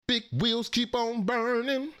big wheels keep on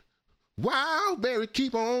burning. Wild berry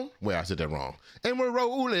keep on. Well, I said that wrong. And we're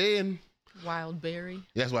rolling. Wild berry.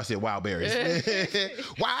 That's why I said wild berries.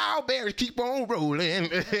 Wild berries keep on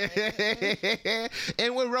rolling.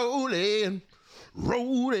 And we're rolling.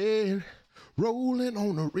 Rolling. Rolling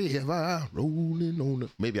on the river. Rolling on the...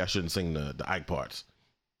 Maybe I shouldn't sing the Ike parts.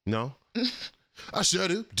 No? I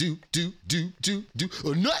should do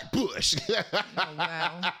a nut bush. Oh,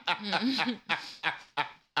 wow.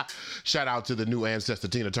 Shout out to the new ancestor,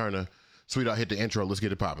 Tina Turner. Sweetheart, hit the intro. Let's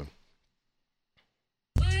get it popping.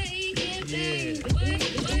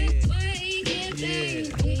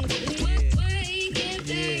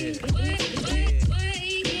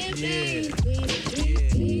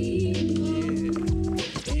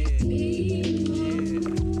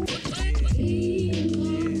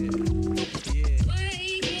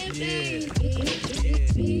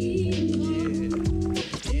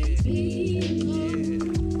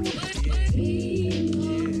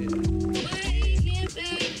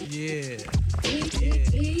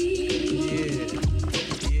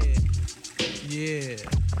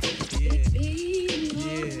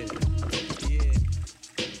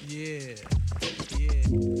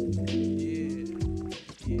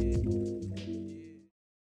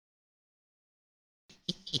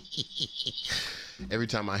 Every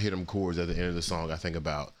time I hear them chords at the end of the song, I think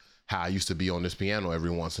about how I used to be on this piano every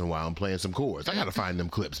once in a while and playing some chords. I got to find them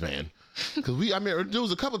clips, man. Because there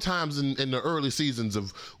was a couple times in the early seasons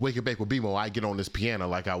of Wake and Bake with BMO, I get on this piano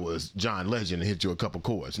like I was John Legend and hit you a couple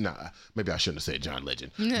chords. Nah, maybe I shouldn't have said John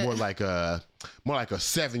Legend. More like a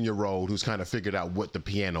 7-year-old who's kind of figured out what the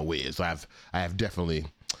piano is. I have definitely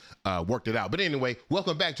worked it out. But anyway,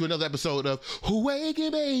 welcome back to another episode of Wake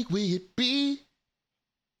and Bake with B.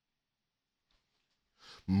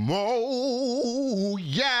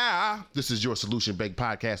 Yeah. This is your Solution Baked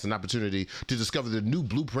podcast, an opportunity to discover the new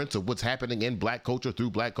blueprints of what's happening in black culture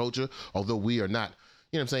through black culture. Although we are not,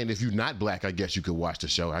 you know what I'm saying? If you're not black, I guess you could watch the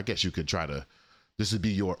show. I guess you could this would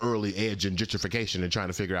be your early edge in gentrification and trying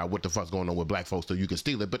to figure out what the fuck's going on with black folks so you can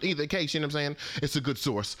steal it. But either case, you know what I'm saying? It's a good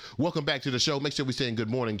source. Welcome back to the show. Make sure we're saying good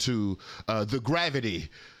morning to the gravity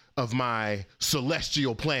of my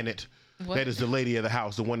celestial planet. What? That is the lady of the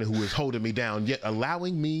house, the one who is holding me down, yet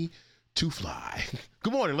allowing me to fly.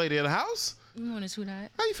 Good morning, lady of the house. Good morning,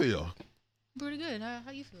 sweetheart. How you feel? Pretty good.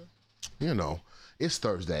 How you feel? You know, it's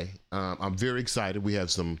Thursday. I'm very excited. We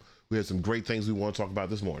have some great things we want to talk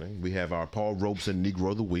about this morning. We have our Paul Robeson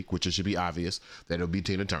Negro of the Week, which it should be obvious that it'll be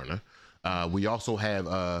Tina Turner. We also have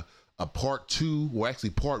a part two, or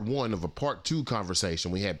actually part one of a part two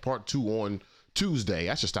conversation. We had part two on Tuesday.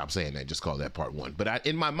 I should stop saying that, just call that part one. But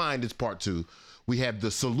in my mind, it's part two. We have the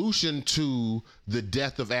solution to the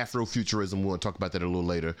death of Afrofuturism. We want to talk about that a little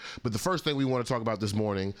later. But the first thing we want to talk about this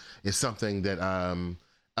morning is something that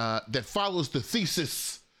that follows the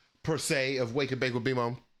thesis, per se, of Wake and Bake with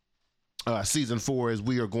BMO. Season 4, as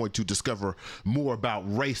we are going to discover more about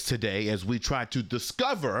race today as we try to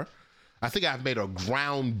discover... I think I've made a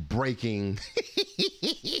groundbreaking,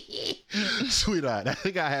 sweetheart, I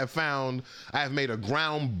think I have made a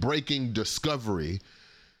groundbreaking discovery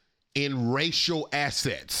in racial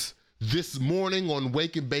assets. This morning on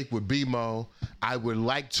Wake and Bake with BMO, I would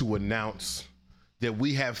like to announce that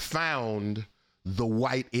we have found the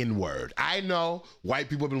white N-word. I know white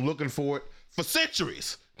people have been looking for it for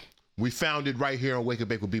centuries. We found it right here on Wake and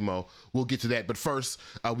Bake with BMO. We'll get to that. But first,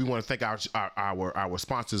 we want to thank our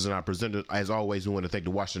sponsors and our presenters. As always, we want to thank the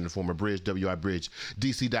Washington Informer Bridge,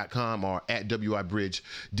 WIBridgeDC.com, or at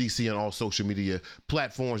WIBridgeDC on all social media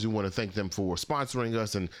platforms. We want to thank them for sponsoring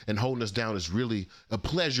us and holding us down. It's really a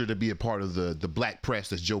pleasure to be a part of the black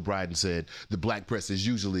press. As Joe Biden said, the black press is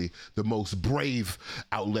usually the most brave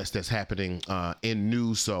outlets that's happening in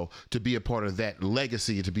news. So to be a part of that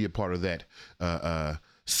legacy, to be a part of that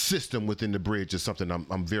system within the bridge is something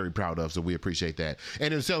I'm very proud of, so we appreciate that.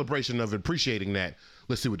 And in celebration of appreciating that,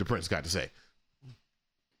 let's see what the Prince got to say.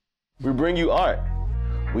 We bring you art.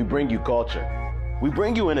 We bring you culture. We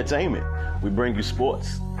bring you entertainment. We bring you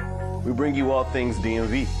sports. We bring you all things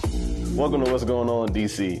DMV. Welcome to What's Going On,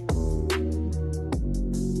 DC.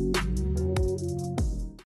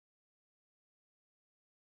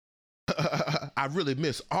 I really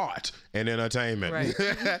miss art and entertainment. Right.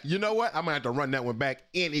 You know what? I'm going to have to run that one back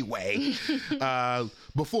anyway.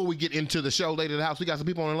 Before we get into the show, lady of the house, we got some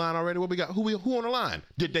people on the line already. What we got? Who on the line?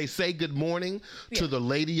 Did they say good morning to the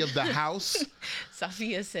lady of the house?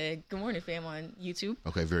 Sophia said, good morning, fam, on YouTube.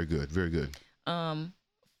 Okay, very good. Very good.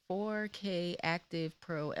 4K Active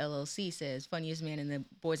Pro LLC says, funniest man in the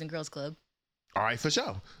Boys and Girls Club. All right, for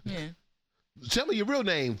sure. Yeah. Tell me your real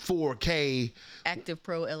name. 4K Active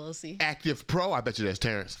Pro LLC. Active Pro. I bet you that's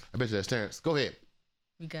Terrence. Go ahead.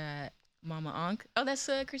 We got Mama Ankh. Oh, that's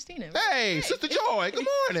Christina. Right? Hey, Sister Joy. Good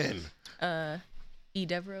morning. E.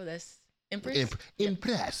 Devereaux. That's Empress.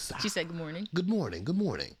 Impress. She said good morning. Good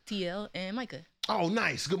morning. TL and Micah. Oh,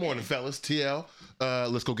 nice. Good morning, fellas. TL.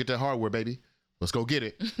 Let's go get that hardware, baby. Let's go get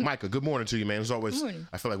it. Micah, good morning to you, man. As always, Good morning.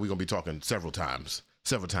 I feel like we're going to be talking several times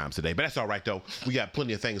today, but that's all right, though. We got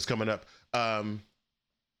plenty of things coming up.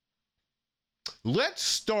 Let's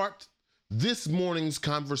start this morning's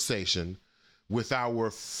conversation with our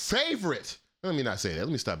favorite. Let me not say that.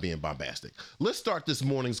 Let me stop being bombastic. Let's start this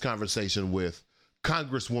morning's conversation with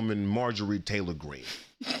Congresswoman Marjorie Taylor Greene.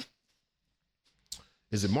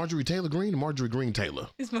 Is it Marjorie Taylor Greene or Marjorie Greene Taylor?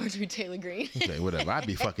 It's Marjorie Taylor Greene. Okay, whatever. I'd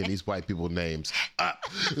be fucking these white people names up.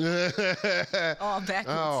 All backwards.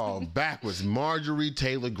 Oh, backwards. Marjorie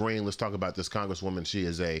Taylor Greene. Let's talk about this Congresswoman. She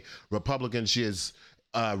is a Republican. She is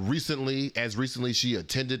recently, she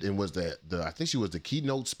attended and was I think she was the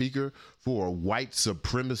keynote speaker for a white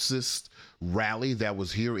supremacist rally that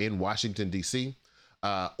was here in Washington, D.C.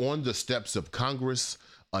 On the steps of Congress,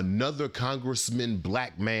 another congressman,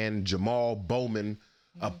 black man, Jamal Bowman,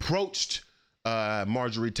 approached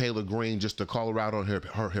Marjorie Taylor Greene just to call her out on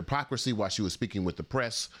her hypocrisy while she was speaking with the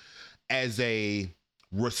press. As a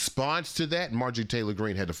response to that, Marjorie Taylor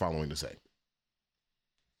Greene had the following to say.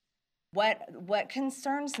 What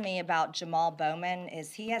concerns me about Jamal Bowman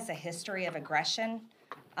is he has a history of aggression,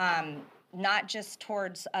 not just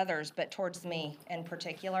towards others, but towards me in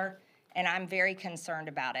particular, and I'm very concerned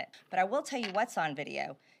about it. But I will tell you what's on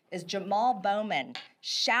video is Jamal Bowman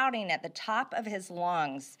shouting at the top of his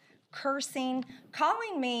lungs, cursing,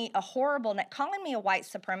 calling me calling me a white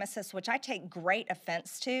supremacist, which I take great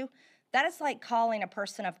offense to. That is like calling a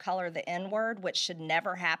person of color the N-word, which should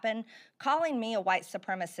never happen. Calling me a white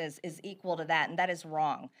supremacist is equal to that, and that is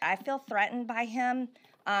wrong. I feel threatened by him.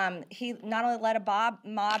 He not only led a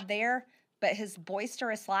mob there, but his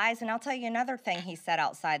boisterous lies. And I'll tell you another thing he said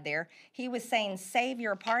outside there. He was saying, save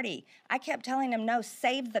your party. I kept telling him, no,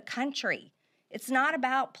 save the country. It's not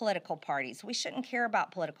about political parties. We shouldn't care about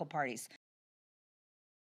political parties.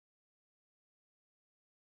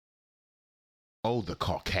 Oh, the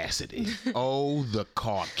caucasity. Oh, the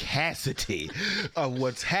caucasity of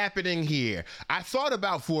what's happening here. I thought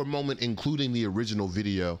about for a moment including the original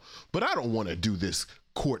video, but I don't want to do this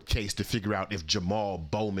court case to figure out if Jamal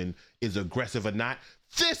Bowman is aggressive or not.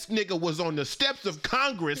 This nigga was on the steps of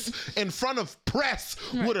Congress in front of press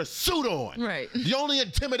with a suit on. Right. The only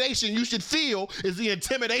intimidation you should feel is the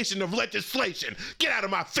intimidation of legislation. Get out of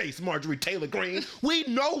my face, Marjorie Taylor Greene. We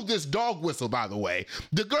know this dog whistle, by the way.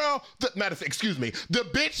 The girl, the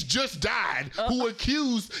bitch just died who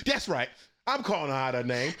accused, that's right, I'm calling her out her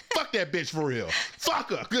name. Fuck that bitch for real. Fuck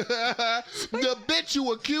her. The bitch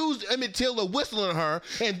who accused Emmett Till of whistling her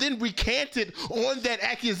and then recanted on that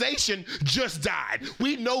accusation just died.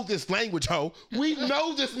 We know this language, ho. We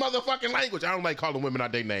know this motherfucking language. I don't like calling women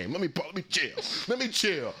out their name. Let me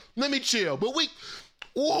chill. But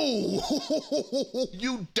ooh,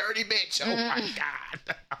 you dirty bitch. Oh my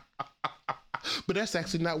God. But that's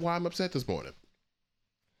actually not why I'm upset this morning.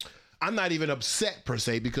 I'm not even upset per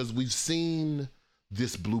se because we've seen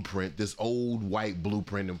this blueprint, this old white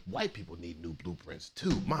blueprint, and white people need new blueprints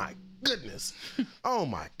too. My goodness. Oh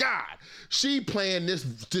my God. She playing this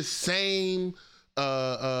same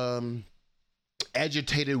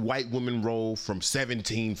agitated white woman role from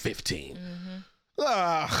 1715.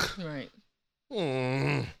 Right.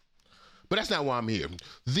 But that's not why I'm here.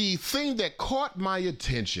 The thing that caught my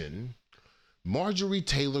attention, Marjorie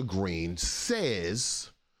Taylor Greene says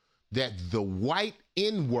that the white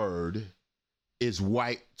N-word is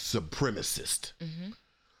white supremacist.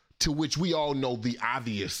 To which we all know the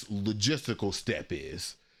obvious logistical step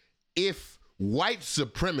is, if white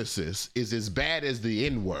supremacist is as bad as the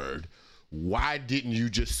N-word, why didn't you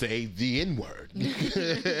just say the N-word?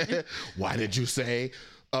 Why did you say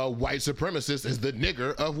white supremacist is the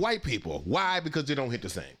nigger of white people? Why? Because they don't hit the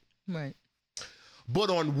same. Right. But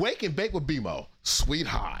on Wake and Bake with BMO,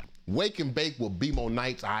 sweetheart, Wake and Bake with BMO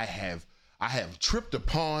nights, I have tripped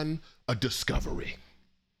upon a discovery.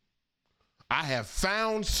 I have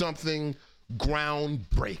found something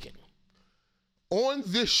groundbreaking. On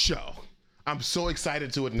this show, I'm so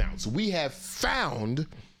excited to announce, we have found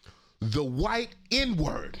the white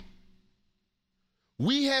N-word.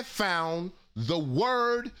 We have found the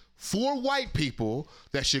word for white people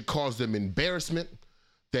that should cause them embarrassment,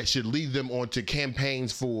 that should lead them onto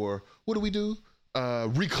campaigns for, what do?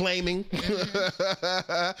 Reclaiming,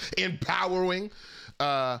 empowering.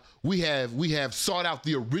 We have sought out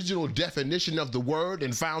the original definition of the word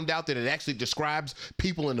and found out that it actually describes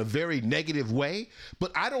people in a very negative way.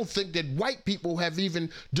 But I don't think that white people have even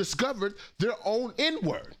discovered their own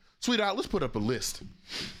N-word. Sweetheart, let's put up a list.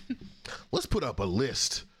 Let's put up a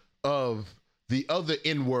list of the other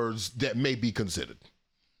N-words that may be considered.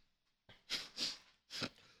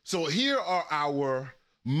 So here are our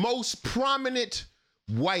most prominent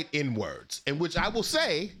white N-words, in which I will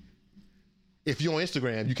say, if you're on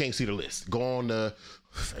Instagram, you can't see the list. Go on to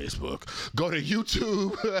Facebook, go to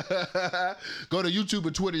YouTube, go to YouTube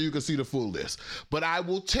and Twitter, you can see the full list. But I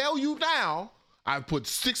will tell you now, I've put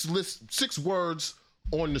six words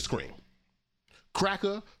on the screen.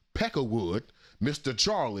 Cracker, Peckerwood, Mr.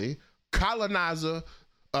 Charlie, colonizer,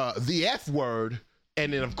 the F word,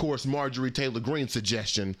 and then, of course, Marjorie Taylor Greene's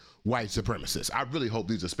suggestion, white supremacist. I really hope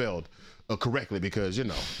these are spelled correctly because,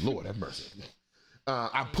 Lord have mercy.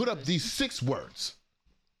 I put up these 6 words.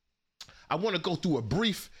 I want to go through a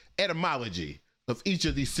brief etymology of each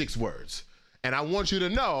of these 6 words. And I want you to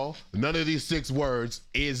know none of these 6 words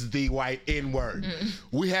is the white N-word.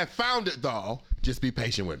 We have found it, though. Just be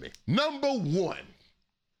patient with me. Number 1,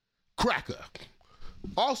 cracker.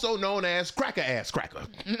 Also known as cracker ass cracker.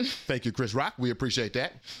 Thank you, Chris Rock. We appreciate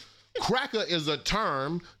that. Cracker is a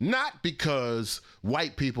term not because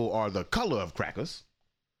white people are the color of crackers.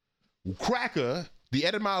 Cracker, the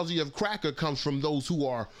etymology of cracker comes from those who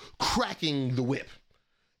are cracking the whip.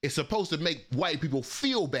 It's supposed to make white people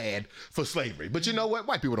feel bad for slavery. But you know what?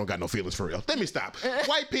 White people don't got no feelings for real. Let me stop.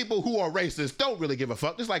 White people who are racist don't really give a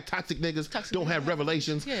fuck. It's like toxic niggas don't have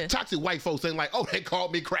revelations. Yeah. Toxic white folks ain't like, oh, they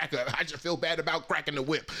called me cracker. I just feel bad about cracking the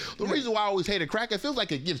whip. The reason why I always hated cracker, it feels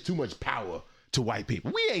like it gives too much power to white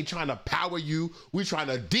people. We ain't trying to power you. We trying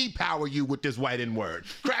to depower you with this white N-word.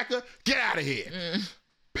 Cracker, get out of here.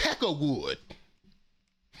 Peckerwood.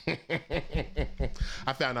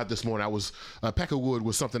 I found out this morning Peckerwood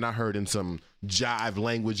was something I heard in some jive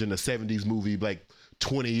language in the 70s movie like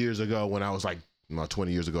 20 years ago when I was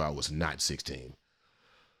 20 years ago I was not 16.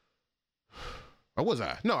 Or was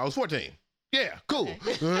I? No, I was 14. Yeah, cool.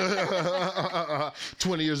 Okay.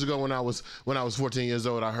 20 years ago when I was 14 years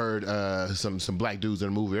old, I heard some black dudes in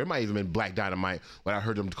a movie. It might even been Black Dynamite, what I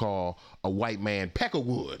heard them call a white man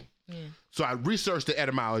Peckerwood. Yeah. So I researched the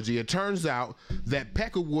etymology. It turns out that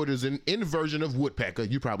peckerwood is an inversion of woodpecker.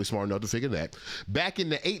 You're probably smart enough to figure that. Back in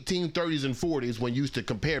the 1830s and 40s, when you used to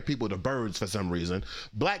compare people to birds for some reason,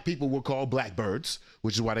 black people were called blackbirds,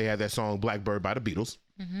 which is why they had that song Blackbird by the Beatles.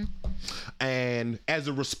 Mm-hmm. And as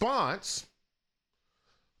a response,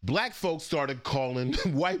 black folks started calling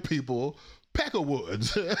white people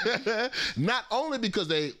peckerwoods. Not only because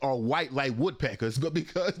they are white like woodpeckers, but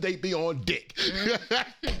because they be on dick.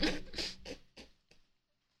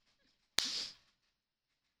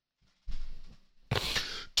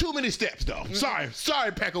 Too many steps, though. Sorry,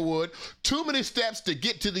 Peckerwood. Too many steps to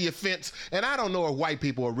get to the offense, and I don't know if white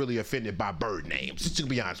people are really offended by bird names. Just to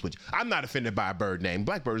be honest with you, I'm not offended by a bird name.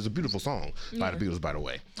 Blackbird is a beautiful song by the Beatles, by the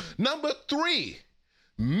way. Number 3,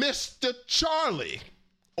 Mr. Charlie.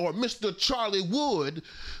 Or Mr. Charlie Wood,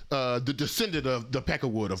 the descendant of the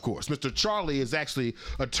Peckerwood, of course. Mr. Charlie is actually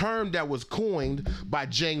a term that was coined by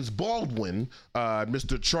James Baldwin.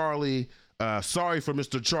 Mr. Charlie, Sorry for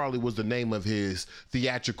Mr. Charlie was the name of his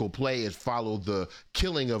theatrical play. It followed the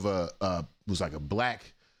killing of a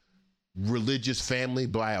black religious family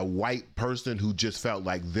by a white person who just felt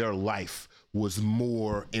like their life was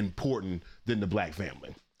more important than the black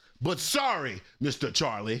family. But sorry, Mr.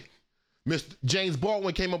 Charlie. Mr. James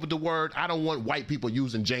Baldwin came up with the word. I don't want white people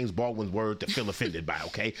using James Baldwin's word to feel offended by,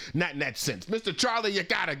 okay? Not in that sense. Mr. Charlie, you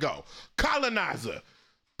gotta go. Colonizer,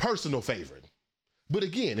 personal favorite. But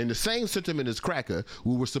again, in the same sentiment as cracker,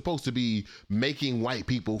 we were supposed to be making white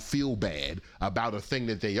people feel bad about a thing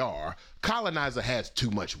that they are. Colonizer has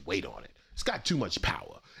too much weight on it. It's got too much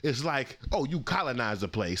power. It's like, oh, you colonize a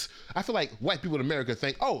place. I feel like white people in America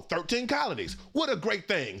think, oh, 13 colonies. What a great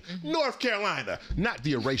thing. Mm-hmm. North Carolina, not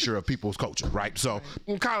the erasure of people's culture, right? So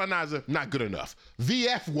colonizer, not good enough. The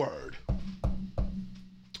F word,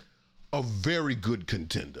 a very good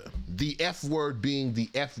contender. The F word being the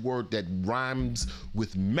F word that rhymes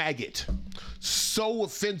with maggot. So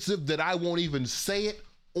offensive that I won't even say it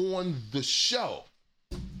on the show.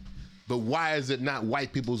 But why is it not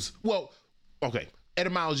white people's, well, okay.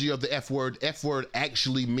 Etymology of the F word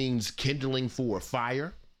actually means kindling for a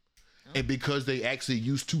fire. Oh. And because they actually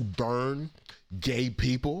used to burn gay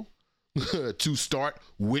people to start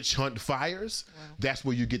witch hunt fires, wow. That's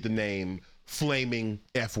where you get the name flaming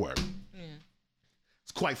F word. Yeah.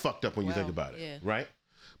 It's quite fucked up when you think about it, right?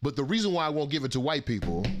 But the reason why I won't give it to white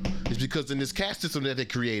people is because in this caste system that they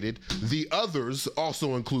created, the others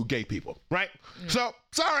also include gay people, right? So,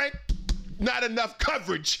 sorry, not enough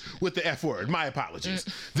coverage with the F word. My apologies.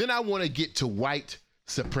 Then I want to get to white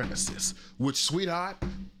supremacists, which, sweetheart,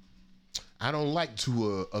 I don't like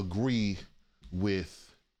to agree with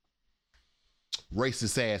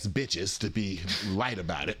racist ass bitches, to be light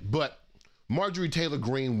about it, but Marjorie Taylor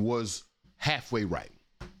Greene was halfway right.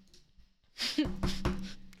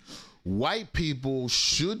 White people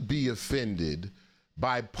should be offended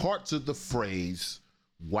by parts of the phrase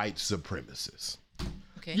white supremacists.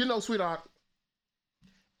 Okay. You know, sweetheart,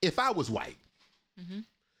 if I was white,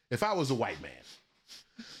 if I was a white man,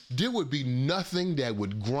 there would be nothing that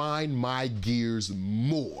would grind my gears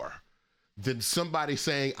more than somebody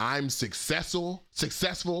saying I'm successful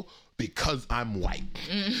because I'm white.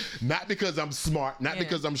 Not because I'm smart, not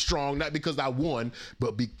because I'm strong, not because I won,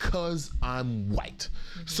 but because I'm white.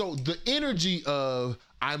 So the energy of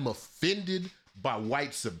I'm offended by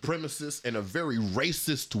white supremacists in a very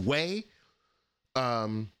racist way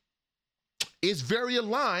is very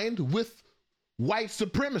aligned with white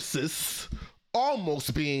supremacists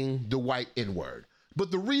almost being the white N-word. But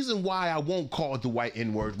the reason why I won't call it the white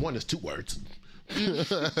N-word, one is 2 words.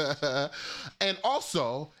 And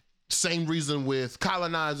also, same reason with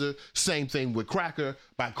colonizer, same thing with cracker.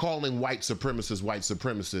 By calling white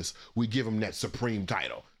supremacists, we give them that supreme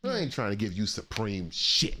title. I ain't trying to give you supreme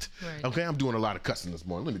shit. Right. Okay, I'm doing a lot of cussing this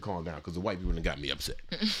morning. Let me calm down because the white people done got me upset.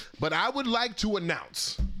 But I would like to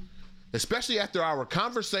announce, especially after our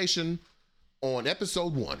conversation on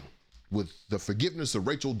episode 1 with the forgiveness of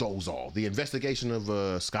Rachel Dolezal, the investigation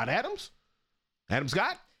of Scott Adams? Adam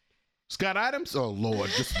Scott? Scott Adams? Oh, Lord,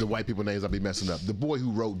 this is the white people names I'll be messing up. The boy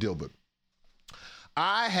who wrote Dilbert.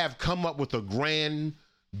 I have come up with a grand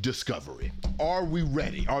discovery. Are we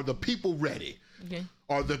ready? Are the people ready? Okay.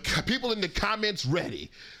 Are the people in the comments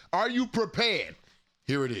ready? Are you prepared?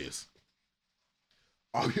 Here it is.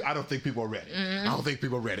 I don't think people are ready. I don't think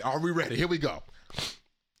people are ready. Are we ready? Here we go.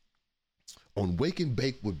 On Wake and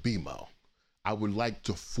Bake with BMO, I would like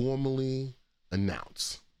to formally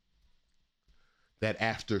announce that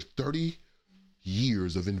after 30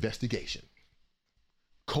 years of investigation,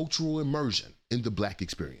 cultural immersion in the Black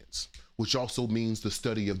experience, which also means the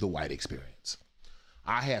study of the white experience,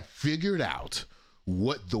 I have figured out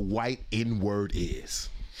what the white N-word is.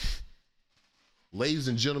 Ladies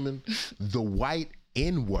and gentlemen, the white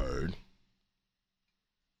N-word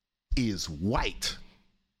is white.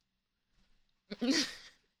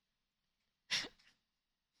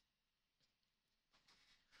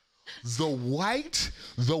 The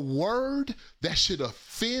word that should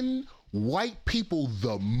offend white people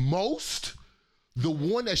the most, the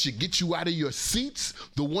one that should get you out of your seats,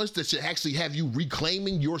 the ones that should actually have you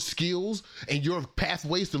reclaiming your skills and your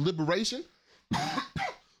pathways to liberation,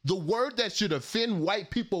 the word that should offend white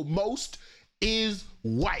people most is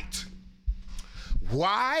white.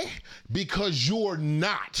 Why? Because you're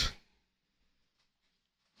not.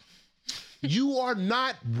 You are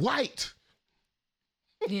not white.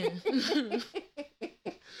 Yeah.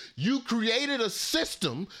 You created a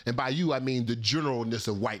system, and by you I mean the generalness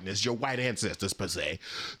of whiteness, your white ancestors per se.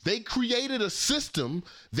 They created a system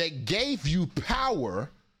that gave you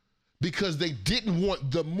power because they didn't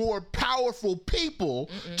want the more powerful people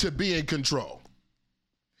to be in control.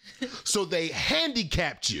 So they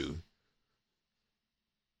handicapped you.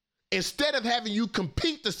 Instead of having you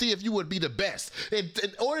compete to see if you would be the best, in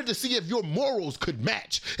order to see if your morals could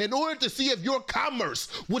match, in order to see if your commerce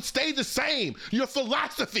would stay the same, your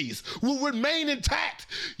philosophies will remain intact,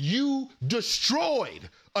 you destroyed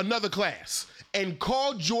another class and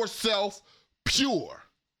called yourself pure.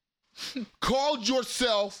 Called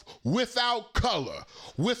yourself without color,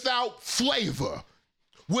 without flavor,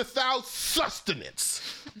 without sustenance,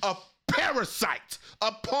 a parasite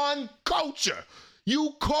upon culture.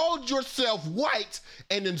 You called yourself white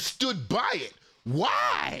and then stood by it.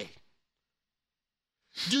 Why?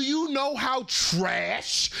 Do you know how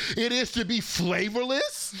trash it is to be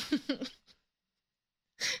flavorless?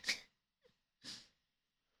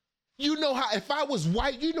 You know how, if I was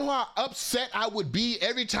white, you know how upset I would be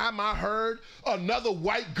every time I heard another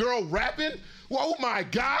white girl rapping? Oh my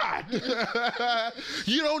God.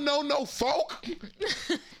 You don't know no folk?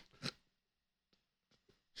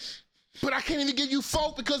 But I can't even give you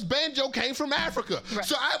folk because banjo came from Africa. Right.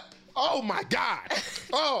 So oh my God.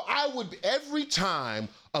 Every time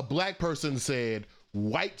a black person said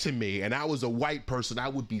white to me and I was a white person, I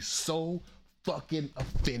would be so fucking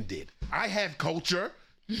offended. I have culture.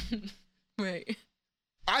 Right.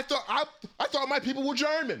 I thought my people were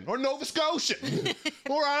German or Nova Scotian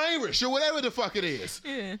or Irish or whatever the fuck it is.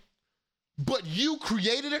 Yeah. But you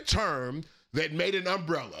created a term that made an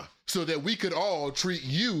umbrella so that we could all treat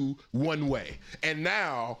you one way. And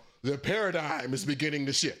now the paradigm is beginning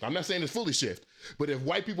to shift. I'm not saying it's fully shift, but if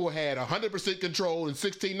white people had 100% control in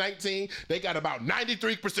 1619, they got about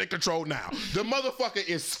 93% control now. The motherfucker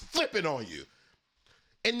is flipping on you.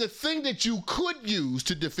 And the thing that you could use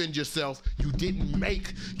to defend yourself, you didn't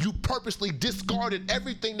make. You purposely discarded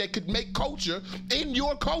everything that could make culture in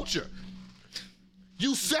your culture.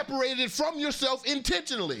 You separated it from yourself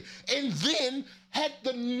intentionally and then had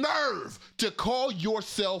the nerve to call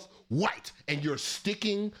yourself white, and you're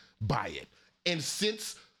sticking by it. And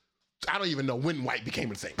since, I don't even know when white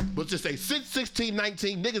became a thing, but just say since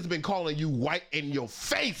 1619, niggas been calling you white in your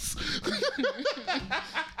face.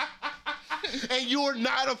 And you're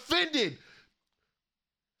not offended.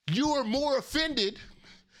 You are more offended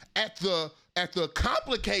at the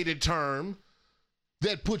complicated term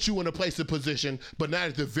that puts you in a place of position, but not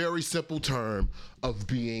at the very simple term of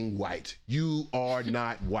being white. You are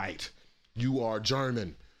not white. You are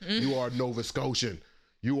German. You are Nova Scotian.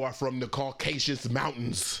 You are from the Caucasus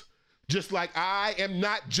Mountains. Just like I am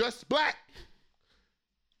not just black.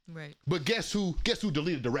 Right. But guess who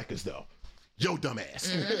deleted the records though? Yo dumb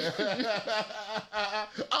ass.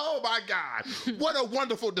 Oh my God. What a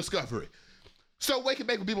wonderful discovery. So Wake and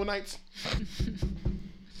Bake with People Nights.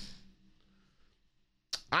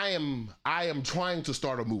 I am trying to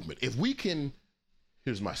start a movement. If we can,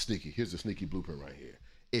 here's the sneaky blueprint right here.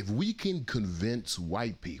 If we can convince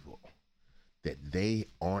white people that they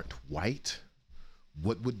aren't white,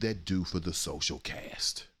 what would that do for the social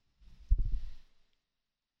caste?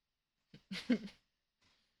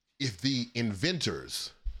 If the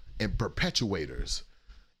inventors and perpetuators,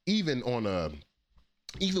 even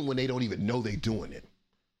when they don't even know they're doing it,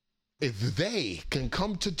 if they can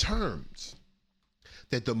come to terms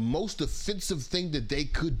that the most offensive thing that they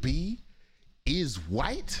could be is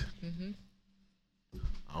white,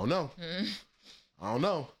 I don't know. I don't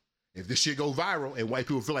know. If this shit go viral and white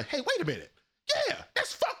people feel like, hey, wait a minute. Yeah,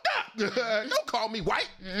 that's fucked up. Don't call me white.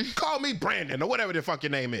 Call me Brandon or whatever the fuck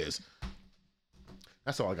your name is.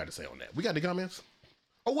 That's all I got to say on that. We got any comments?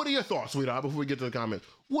 Oh, what are your thoughts, sweetheart, before we get to the comments?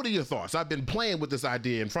 What are your thoughts? I've been playing with this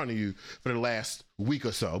idea in front of you for the last week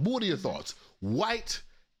or so. But what are your thoughts? White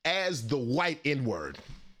as the white N-word.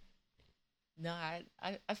 No,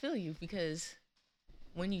 I feel you, because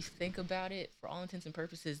when you think about it, for all intents and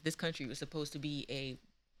purposes, this country was supposed to be a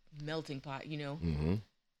melting pot, you know, an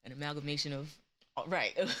amalgamation of, of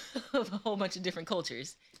a whole bunch of different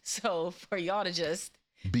cultures. So for y'all to just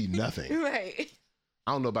be nothing. Right.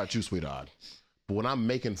 I don't know about you, sweetheart, but when I'm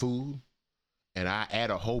making food and I add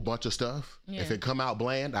a whole bunch of stuff, if it come out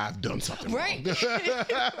bland, I've done something wrong. Right.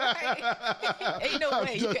 Ain't no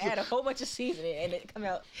way you can add a whole bunch of seasoning and it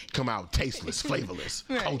come out tasteless, flavorless,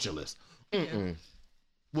 cultureless. Yeah.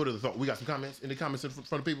 What are the thoughts? We got some comments? Any comments in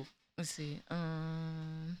front of people? Let's see.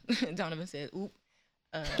 Donovan said, oop.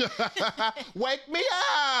 Wake me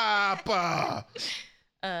up!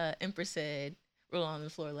 Empress said, roll on the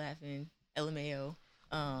floor laughing, LMAO.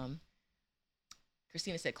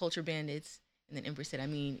 Christina said, culture bandits. And then Empress said, I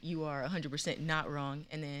mean, you are 100% not wrong.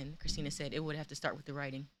 And then Christina said, it would have to start with the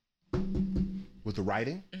writing. With the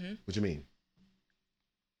writing? What you mean?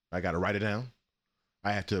 I got to write it down?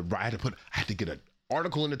 I had to get an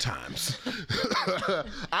article in the Times.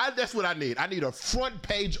 That's what I need. I need a front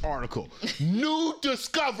page article. New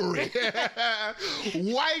discovery.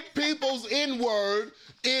 White people's N-word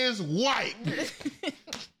is white.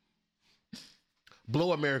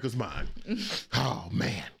 Blow America's mind. Oh,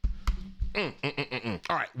 man.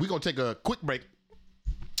 All right, we're going to take a quick break.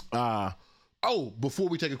 Before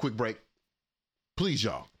we take a quick break, please,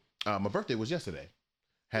 y'all. My birthday was yesterday.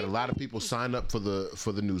 Had a lot of people sign up for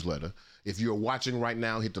the newsletter. If you're watching right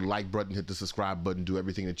now, hit the like button, hit the subscribe button, do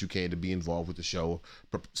everything that you can to be involved with the show,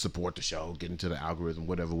 support the show, get into the algorithm,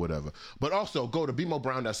 whatever. But also go to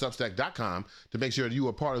bmobrown.substack.com to make sure that you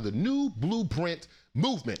are part of the new Blueprint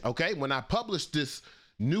movement, okay? When I publish this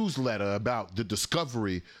newsletter about the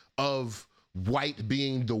discovery of white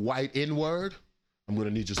being the white N-word, I'm going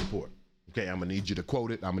to need your support. Okay, I'm gonna need you to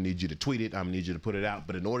quote it. I'm gonna need you to tweet it. I'm gonna need you to put it out.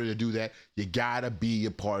 But in order to do that, you gotta be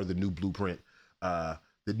a part of the new Blueprint,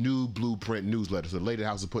 newsletter. So the Lady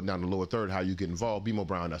House is putting down the lower third how you get involved.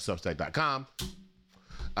 bmobrown.substack.com.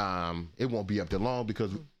 It won't be up there long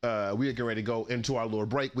because we are getting ready to go into our little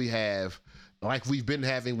break. We have, like we've been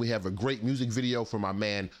having, we have a great music video from our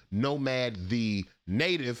man Nomad the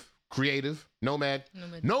Native Creative. Nomad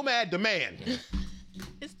the man.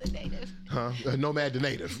 It's the native. Nomad the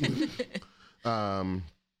Native.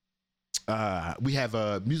 We have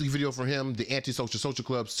a music video for him, the Antisocial Social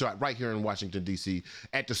Club, shot right here in Washington, D.C.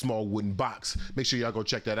 at the Small Wooden Box. Make sure y'all go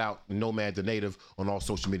check that out. Nomad the Native on all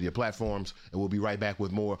social media platforms. And we'll be right back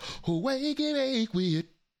with more Wake and Ache with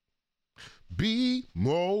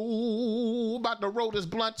B-Mo. About to roll this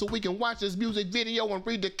blunt so we can watch this music video and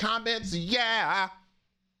read the comments. Yeah.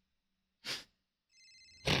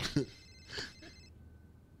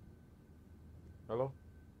 Hello?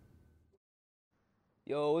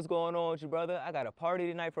 Yo, what's going on with you, brother? I got a party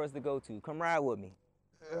tonight for us to go to. Come ride with me.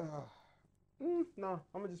 Nah,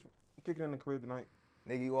 I'm gonna just kick it in the crib tonight.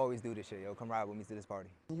 Nigga, you always do this shit, yo. Come ride with me to this party.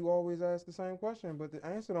 You always ask the same question, but the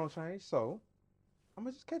answer don't change, so I'm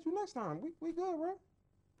gonna just catch you next time. We good, bro.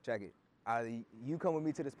 Check it. Either you come with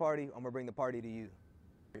me to this party, I'm gonna bring the party to you.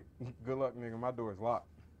 Good luck, nigga. My door is locked.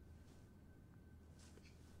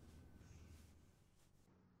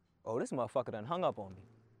 Oh, this motherfucker done hung up on me.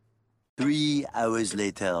 3 hours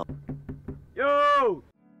later. Yo!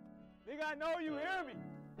 Nigga, I know you hear me.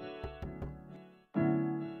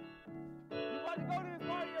 You about to go to this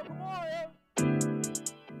party, yo. Come on, yo.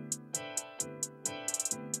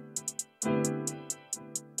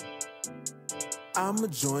 I'ma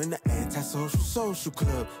join the Antisocial Social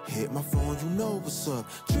Club. Hit my phone, you know what's up.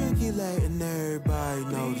 Drinking late and everybody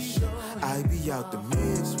know the shit. I be out the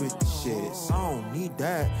mix with the shit, so I don't need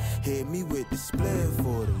that. Hit me with the split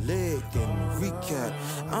for the lick and the recap.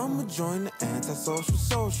 I'ma join the Antisocial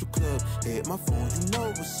Social Club. Hit my phone, you know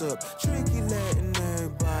what's up. Drinking late and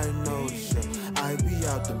everybody know the shit. I be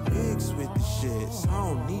out the mix with the shit, so I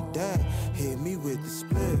don't need that. Hit me with the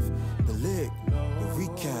split, the lick, the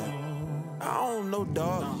recap. I don't know,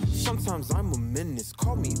 dog. Sometimes I'm a menace.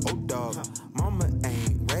 Call me old dog. Mama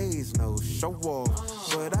ain't raised no show off,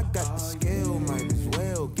 but I got the skill. Might as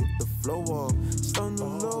well get the flow off. Stun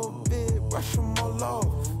a little bit, brush them all off.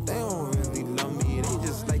 They don't really love me. They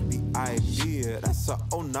just like the idea. That's a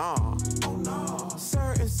oh nah. Oh nah.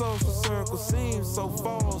 Certain social circles seem so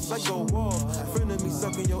false. I go off. Friend of me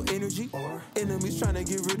sucking your energy. Enemies trying to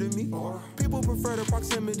get rid of me. People prefer the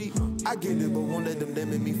proximity. I get it, but won't let them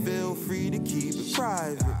limit me. Feel free to keep it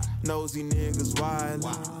private. Nosy niggas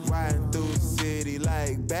wildin', riding through the city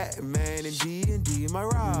like Batman and D&D. My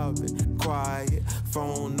Robin, quiet,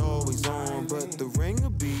 phone always on, but the ringer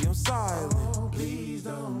be on silent.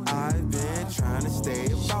 I've been trying to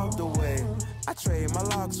stay about the way. I trade my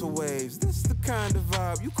locks for waves. This the kind of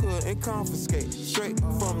vibe you couldn't confiscate. Straight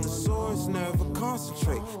from the source, never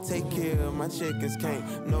concentrate. Take care of my chickens, can't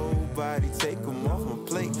nobody take them off my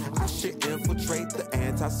plate. I should infiltrate the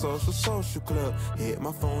Antisocial Social Club. Hit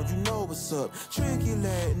my phone, you know what's up. Tricky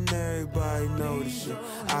letting everybody know the shit.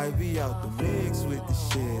 I be out the mix with the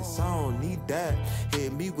shit, so I don't need that.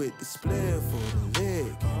 Hit me with the split for the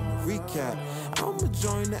lick, recap. I'ma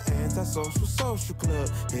join the Antisocial Social Club.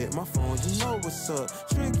 Hit my phone, you know what's up.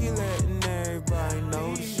 Tricky letting everybody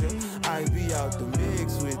know the shit. I be out the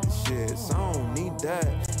mix with the shit, so I don't need that.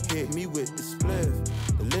 Hit me with the spliff,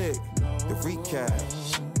 the lick, the recap.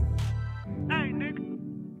 Hey, nigga,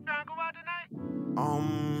 tryna go out tonight?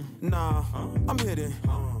 Nah, I'm hitting.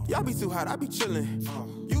 Y'all be too hot, I be chillin'.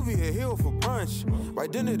 You be here for brunch.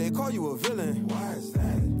 Right dinner, they call you a villain. Why is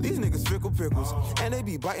that? These niggas fickle pickles, and they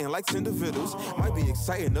be biting like tender fiddles. Might be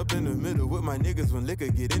exciting up in the middle with my niggas when liquor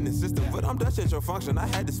get in the system. But I'm Dutch at your function, I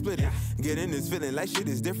had to split it. Get in this feeling like shit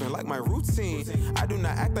is different, like my routine. I do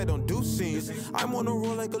not act, I don't do scenes. I'm on a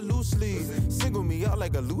roll like a loose leaf. Single me out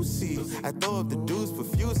like a Lucy. I throw up the dudes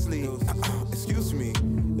profusely. Excuse me,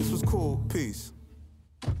 this was cool, peace.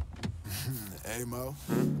 Hey Mo,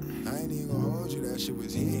 I ain't even gonna hold you, that shit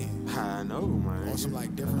was hitting. I know, man. On some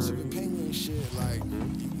like difference of opinion shit, like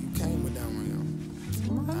you came with that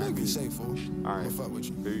one, yo. I ain't be safe, fool. Alright. I'ma fuck with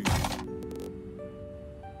you. Peace.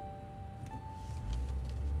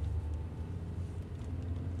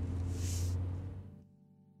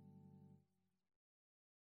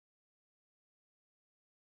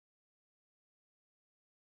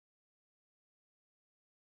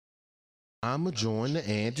 I'ma join the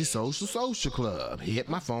Antisocial Social Club. Hit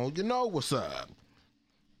my phone, you know what's up.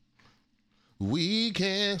 We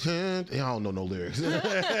can't. I don't know no lyrics.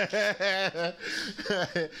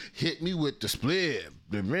 Hit me with the split,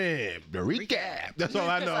 the rim, the recap. That's all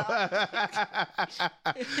I know.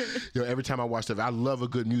 Yo, every time I watch stuff, I love a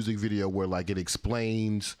good music video where like it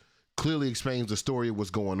clearly explains the story of what's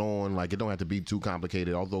going on. Like it don't have to be too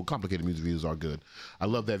complicated, although complicated music videos are good. I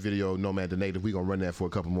love that video, Nomad the Native. We're gonna run that for a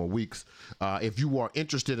couple more weeks. If you are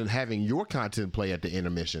interested in having your content play at the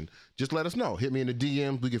intermission, just let us know. Hit me in the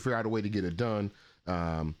DMs. We can figure out a way to get it done.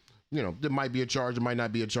 You know, there might be a charge, there might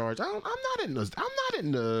not be a charge. I'm not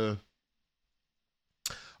in the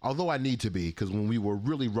although I need to be, because when we were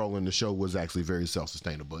really rolling, the show was actually very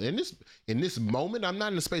self-sustainable. In this moment, I'm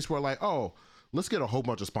not in a space where like, oh, let's get a whole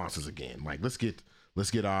bunch of sponsors again. Like, let's get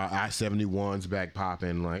our I-71s back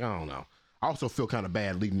popping. Like, I don't know. I also feel kind of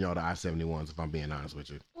bad leading y'all to I-71s, if I'm being honest with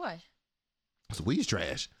you. Why? It's weed's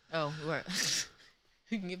trash. Oh, right.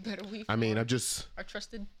 You can get better weed. I mean, I just... Our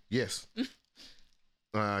trusted... Yes.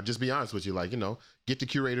 Just be honest with you. Like, Get the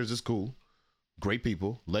Curators is cool. Great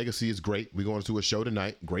people. Legacy is great. We're going to a show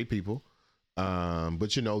tonight. Great people. But,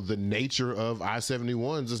 the nature of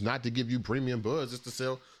I-71s is not to give you premium buzz. It's to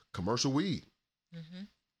sell commercial weed. Mm-hmm.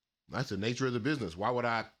 That's the nature of the business.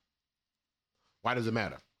 Why does it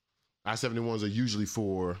matter? I-71s are usually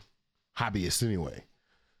for hobbyists anyway.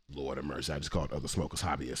 Lord have mercy, I just called other smokers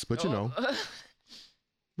hobbyists. But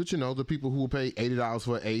the people who will pay $80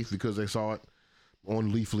 for an eighth because they saw it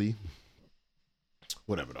on Leafly.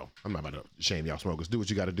 Whatever though. I'm not about to shame y'all smokers. Do what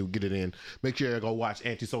you got to do. Get it in. Make sure you go watch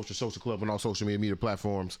Antisocial Social Club on all social media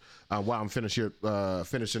platforms. While I'm finishing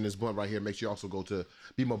this blunt right here, make sure you also go to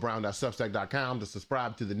bmobrown.substack.com to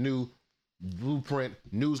subscribe to the new Blueprint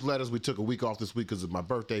newsletters. We took a week off this week because of my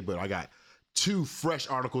birthday, but I got 2 fresh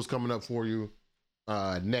articles coming up for you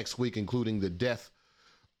next week, including the death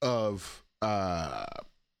of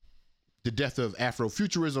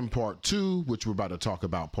Afrofuturism Part 2, which we're about to talk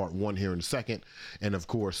about Part 1 here in a second. And of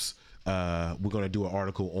course, we're going to do an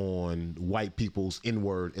article on white people's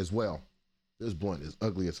N-word as well. This blunt is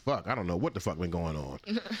ugly as fuck. I don't know what the fuck been going on.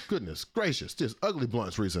 Goodness gracious. Just ugly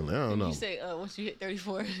blunts recently. I don't know. You say once you hit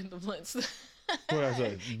 34, the blunts. What did I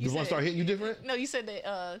say? The blunts start hitting you different? No, you said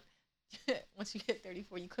that once you hit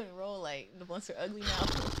 34, you couldn't roll. Like, the blunts are ugly now.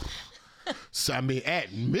 So, I mean,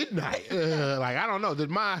 at midnight, like, I don't know.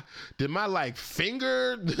 Did my like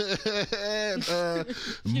finger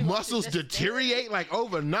muscles deteriorate like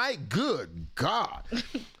overnight? Good God.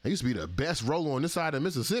 I used to be the best roller on this side of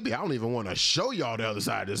Mississippi. I don't even want to show y'all the other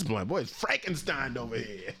side of this blunt. Boy, it's Frankenstein over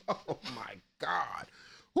here. Oh my God.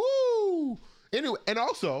 Woo. Anyway, and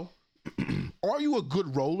also, are you a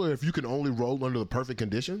good roller if you can only roll under the perfect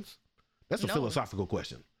conditions? That's a philosophical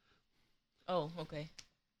question. Oh, okay.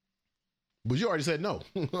 But you already said no.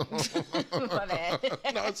 My bad.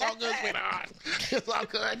 No, it's all good, sweetheart. It's all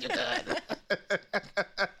good. You're good.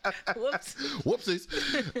 Whoops.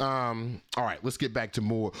 Whoopsies. All right, let's get back to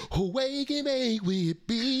more. Who wake and make we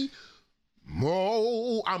be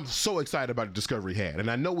more? I'm so excited about the discovery had. And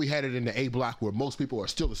I know we had it in the A block where most people are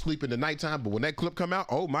still asleep in the nighttime, but when that clip come out,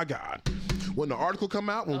 oh my God. When the article come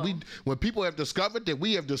out, when people have discovered that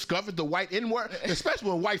we have discovered the white N-word, especially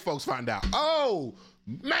when white folks find out, oh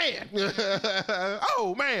man.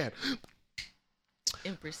 Oh man.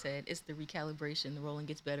 Empress said it's the recalibration. The rolling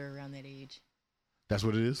gets better around that age. That's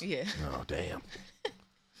what it is? Yeah. Oh damn.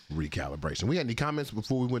 Recalibration. We had any comments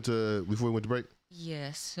before we went to break?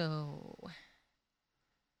 Yeah, so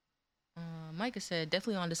Micah said,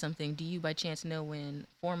 definitely onto something. Do you by chance know when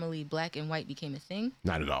formerly black and white became a thing?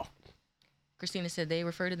 Not at all. Christina said they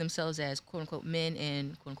refer to themselves as quote unquote men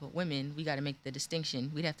and quote unquote women. We got to make the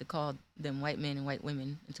distinction. We'd have to call them white men and white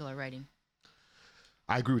women until our writing.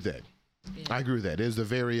 I agree with that. Yeah. I agree with that. There's a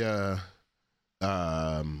very, you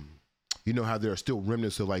know how there are still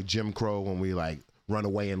remnants of like Jim Crow when we like run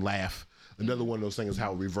away and laugh. Another one of those things is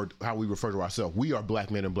how we refer to ourselves. We are black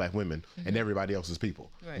men and black women, and everybody else is people.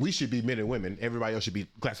 Right. We should be men and women. Everybody else should be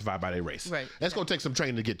classified by their race. Right. That's going to take some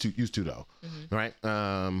training to get used to, though. Mm-hmm. Right.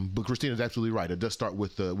 But Christina's absolutely right. It does start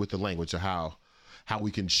with the language of how we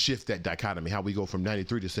can shift that dichotomy. How we go from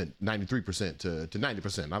 93% to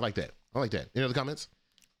 90%. I like that. Any other comments?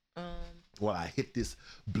 Well, I hit this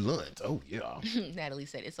blunt. Oh yeah. Natalie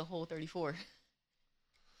said it's a whole 34.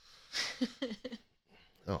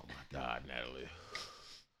 Oh my God, Natalie.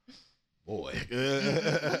 Boy.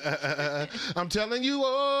 I'm telling you,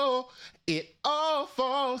 it all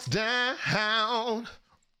falls down.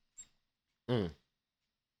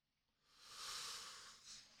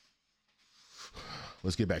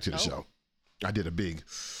 Let's get back to the show. I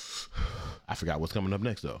forgot what's coming up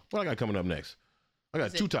next, though. What I got coming up next? I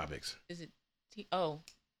got 2 topics. Is it? The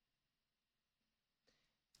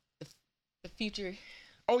future.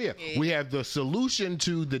 Oh, yeah. We have the solution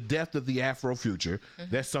to the death of the Afrofuture.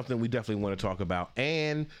 Mm-hmm. That's something we definitely want to talk about.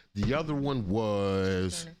 And the other one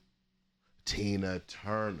was Tina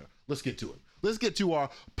Turner. Let's get to it. Let's get to our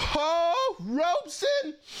Paul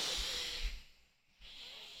Robeson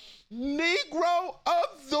Negro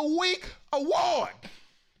of the Week Award.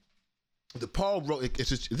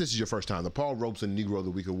 This is your first time. The Paul Robeson Negro of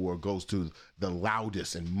the Week Award goes to the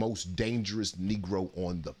loudest and most dangerous Negro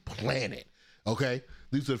on the planet. Okay?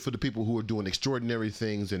 These are for the people who are doing extraordinary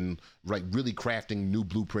things and really crafting new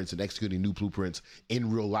blueprints and executing new blueprints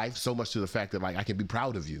in real life, so much to the fact that I can be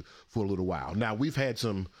proud of you for a little while. Now, we've had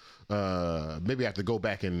some, maybe I have to go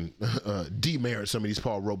back and demerit some of these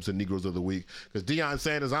Paul Robeson Negroes of the Week, because Deion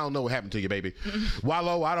Sanders, I don't know what happened to you, baby.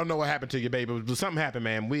 Wallow, I don't know what happened to you, baby, but something happened,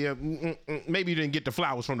 man. We maybe you didn't get the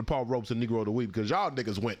flowers from the Paul Robeson Negro of the Week, because y'all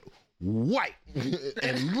niggas went white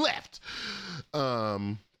and left.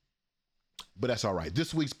 But that's all right.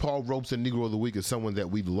 This week's Paul Robeson Negro of the Week is someone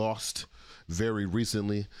that we've lost very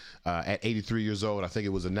recently at 83 years old. I think it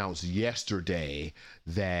was announced yesterday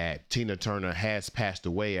that Tina Turner has passed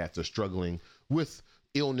away after struggling with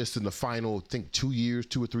illness in the final, I think, 2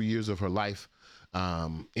 or 3 years of her life.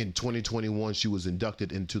 In 2021, she was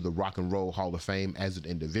inducted into the Rock and Roll Hall of Fame as an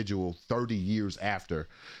individual 30 years after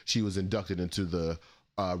she was inducted into the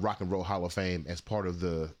Rock and Roll Hall of Fame as part of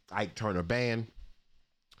the Ike Turner Band.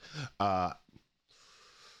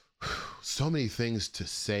 So many things to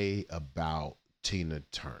say about Tina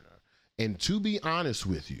Turner. And to be honest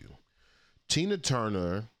with you, Tina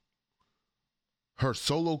Turner, her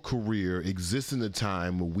solo career exists in a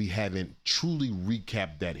time where we haven't truly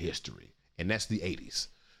recapped that history. And that's the 80s.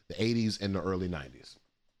 The 80s and the early 90s.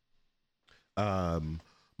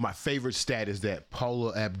 My favorite stat is that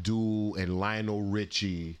Paula Abdul and Lionel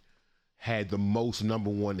Richie had the most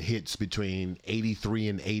number one hits between 83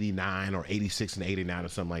 and 89 or 86 and 89 or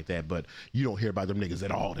something like that. But you don't hear about them niggas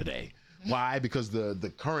at all today. Why? Because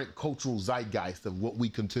the current cultural zeitgeist of what we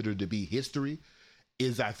consider to be history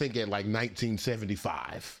is, I think, at like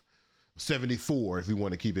 1975, 74, if we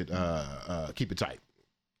want to keep it tight.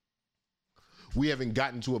 We haven't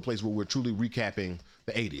gotten to a place where we're truly recapping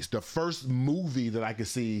the 80s. The first movie that I could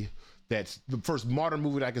see the first modern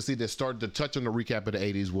movie that I could see that started to touch on the recap of the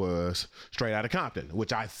 80s was Straight Outta Compton,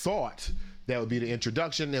 which I thought that would be the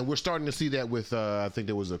introduction. And we're starting to see that with, I think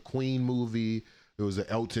there was a Queen movie, there was an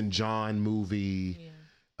Elton John movie.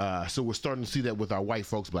 Yeah. So we're starting to see that with our white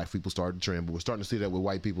folks. Black people started the trend, but we're starting to see that with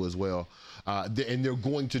white people as well. And they're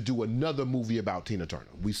going to do another movie about Tina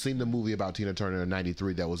Turner. We've seen the movie about Tina Turner in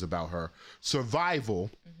 '93 that was about her survival.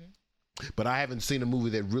 Mm-hmm. But I haven't seen a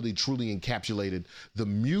movie that really truly encapsulated the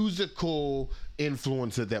musical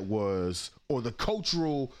influence that was, or the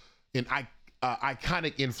cultural and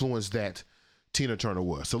iconic influence that Tina Turner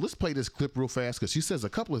was. So let's play this clip real fast, because she says a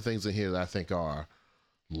couple of things in here that I think are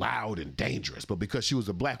loud and dangerous. But because she was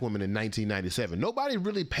a black woman in 1997, nobody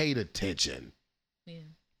really paid attention. Yeah.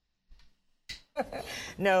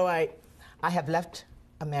 No, I have left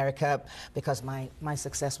America because my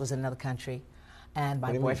success was in another country. And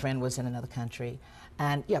my boyfriend was in another country.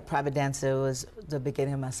 And yeah, Private Dancer was the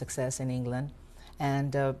beginning of my success in England.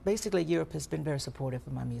 And basically Europe has been very supportive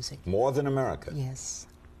of my music. More than America? Yes.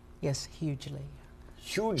 Yes, hugely.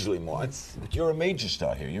 Hugely more? Yes. But you're a major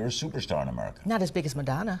star here. You're a superstar in America. Not as big as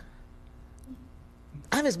Madonna.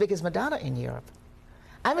 I'm as big as Madonna in Europe.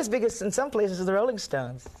 I'm as big as, in some places, as the Rolling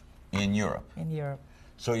Stones. In Europe? In Europe.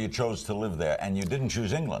 So you chose to live there. And you didn't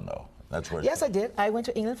choose England, though. That's where. Yes, I did. I went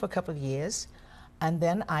to England for a couple of years. And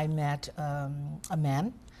then I met a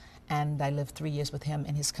man, and I lived 3 years with him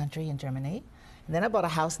in his country in Germany. And then I bought a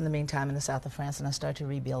house in the meantime in the south of France, and I started to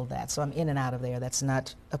rebuild that. So I'm in and out of there. That's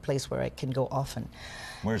not a place where I can go often.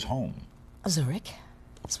 Where's home? Zurich.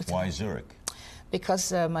 Why Zurich?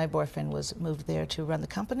 Because my boyfriend was moved there to run the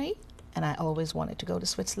company, and I always wanted to go to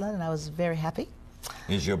Switzerland, and I was very happy.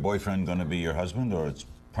 Is your boyfriend going to be your husband, or it's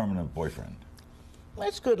permanent boyfriend?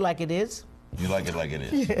 It's good like it is. You like it like it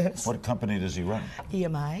is? Yes. What company does he run?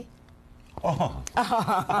 EMI. Oh.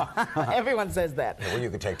 Everyone says that. Yeah, well, you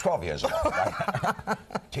could take 12 years off, right?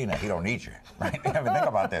 Tina, he don't need you, right? I mean, think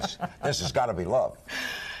about this. This has got to be love.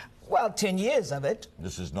 Well, 10 years of it.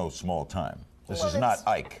 This is no small time. This is not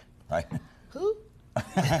Ike, right? Who?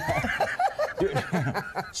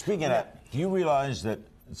 Speaking of that, do you realize that,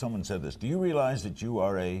 someone said this, do you realize that you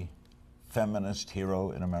are a feminist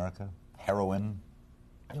hero in America? Heroine?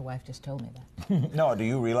 Your wife just told me that. No, do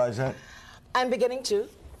you realize that? I'm beginning to.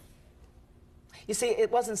 You see, it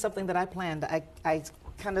wasn't something that I planned. I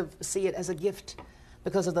kind of see it as a gift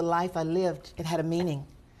because of the life I lived. It had a meaning.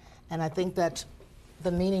 And I think that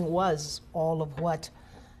the meaning was all of what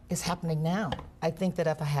is happening now. I think that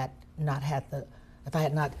if I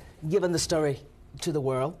had not given the story to the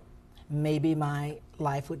world, maybe my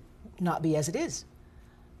life would not be as it is.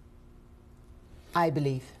 I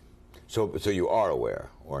believe. So you are aware,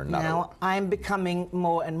 or not? Now, I'm becoming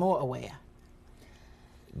more and more aware.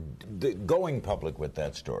 Going public with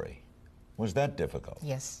that story, was that difficult?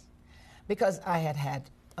 Yes, because I had had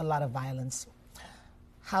a lot of violence.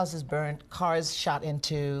 Houses burned, cars shot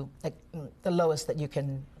into, like, the lowest that you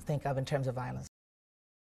can think of in terms of violence.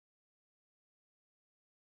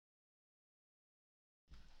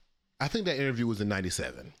 I think that interview was in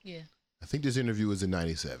 97. Yeah. I think this interview was in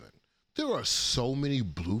 97. There are so many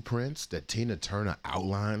blueprints that Tina Turner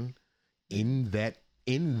outlined in that,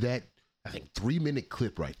 I think, 3-minute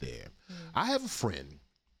clip right there. I have a friend.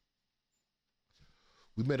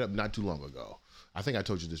 We met up not too long ago. I think I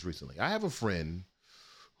told you this recently. I have a friend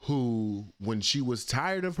who, when she was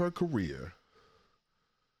tired of her career,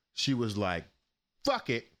 she was like, fuck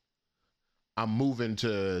it, I'm moving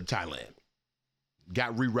to Thailand.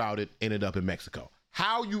 Got rerouted, ended up in Mexico.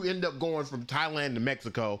 How you end up going from Thailand to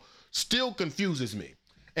Mexico still confuses me.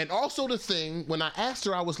 And also the thing, when I asked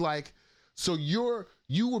her, I was like, so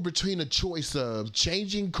you were between a choice of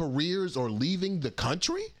changing careers or leaving the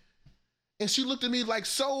country? And she looked at me like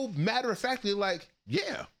so matter-of-factly like,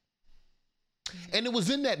 yeah. And it was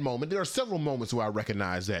in that moment, there are several moments where I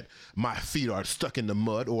recognize that my feet are stuck in the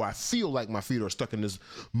mud, or I feel like my feet are stuck in this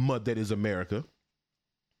mud that is America.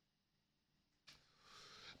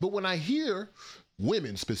 But when I hear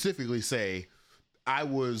women specifically say, I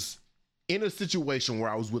was in a situation where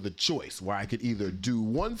I was with a choice where I could either do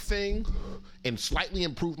one thing and slightly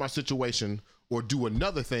improve my situation or do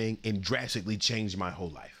another thing and drastically change my whole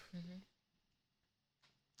life.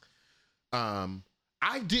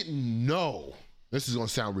 I didn't know, this is gonna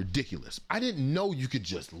sound ridiculous, I didn't know you could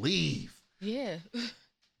just leave. Yeah.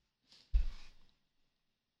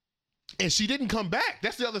 And she didn't come back.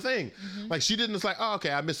 That's the other thing. Like, she didn't, it's like, oh,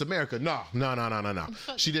 okay, I miss America. No.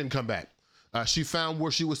 She didn't come back. She found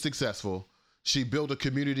where she was successful. She built a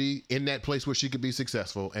community in that place where she could be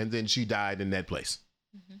successful, and then she died in that place.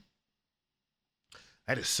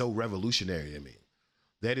 That is so revolutionary to me.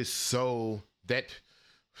 That is so,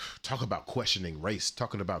 talk about questioning race,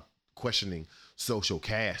 talking about questioning social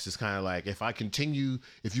caste. It's kind of like,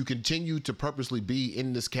 if you continue to purposely be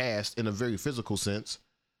in this caste in a very physical sense,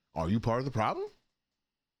 are you part of the problem?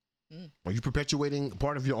 Are you perpetuating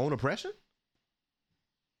part of your own oppression?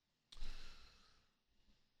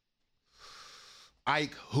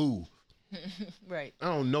 Ike who? Right. I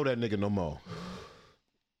don't know that nigga no more.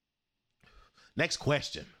 Next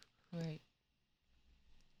question. Right.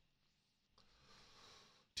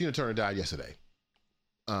 Tina Turner died yesterday.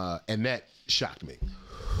 And that shocked me.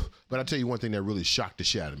 But I'll tell you one thing that really shocked the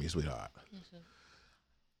shit out of me, sweetheart.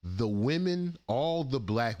 The women, all the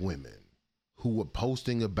black women who were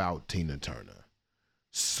posting about Tina Turner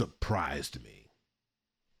surprised me.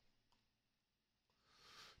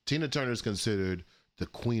 Tina Turner is considered the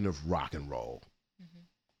queen of rock and roll.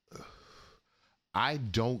 I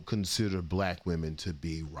don't consider black women to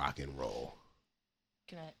be rock and roll.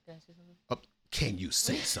 Can I say something? Can you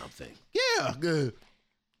say something? Yeah, good.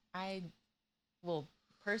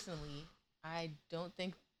 Personally, I don't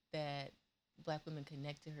think that black women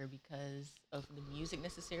connect to her because of the music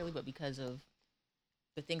necessarily, but because of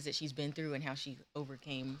the things that she's been through and how she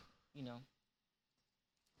overcame,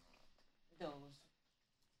 those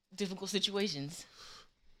difficult situations.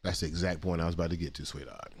 That's the exact point I was about to get to,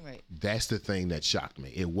 sweetheart. Right. That's the thing that shocked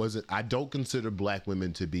me. I don't consider black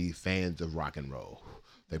women to be fans of rock and roll.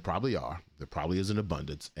 They probably are. There probably is an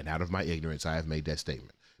abundance. And out of my ignorance, I have made that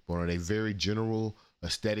statement. But on a very general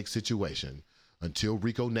aesthetic situation, until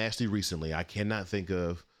Rico Nasty recently, I cannot think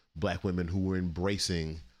of black women who were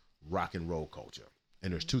embracing rock and roll culture.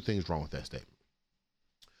 And there's two things wrong with that statement.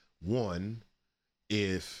 One,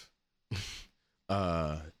 if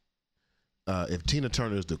Tina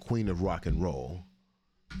Turner is the queen of rock and roll,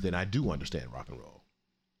 then I do understand rock and roll.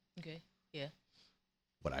 Okay, yeah.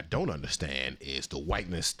 What I don't understand is the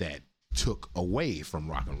whiteness that took away from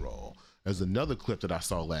rock and roll. There's another clip that I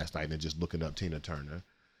saw last night, and just looking up Tina Turner.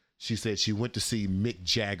 She said she went to see Mick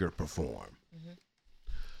Jagger perform.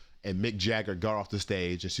 And Mick Jagger got off the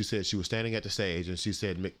stage, and she said she was standing at the stage, and she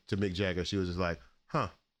said to Mick Jagger, she was just like, huh.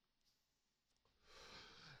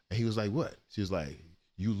 And he was like, what? She was like,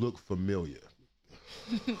 you look familiar.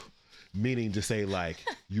 Meaning to say, like,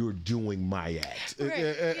 you're doing my act. Right,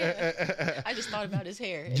 yeah. I just thought about his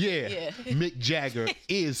hair. Yeah. Mick Jagger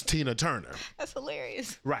is Tina Turner. That's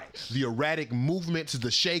hilarious. Right. The erratic movements,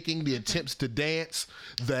 the shaking, the attempts to dance,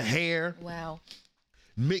 the hair. Wow.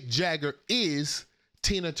 Mick Jagger is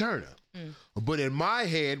Tina Turner. But in my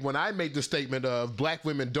head, when I made the statement of black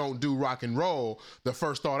women don't do rock and roll, the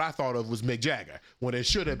first thought I thought of was Mick Jagger, when it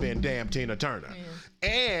should have been damn Tina Turner.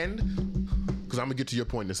 And, because I'm going to get to your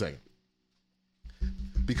point in a second.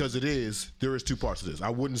 Because there is two parts to this. I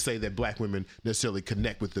wouldn't say that black women necessarily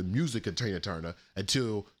connect with the music of Tina Turner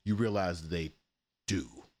until you realize they do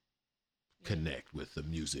connect with the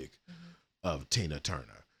music of Tina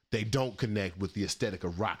Turner. They don't connect with the aesthetic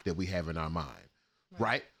of rock that we have in our mind,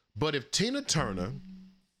 right? But if Tina Turner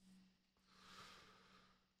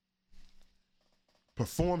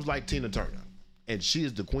performs like Tina Turner, and she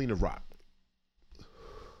is the queen of rock,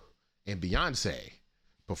 and Beyonce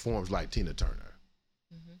performs like Tina Turner,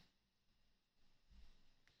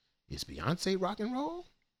 is Beyonce rock and roll?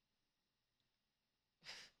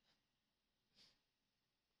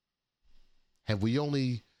 Have we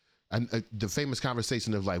only, the famous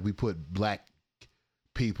conversation of like, we put black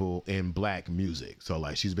people in black music. So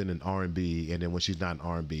like she's been in R&B, and then when she's not in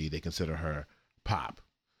R&B, they consider her pop.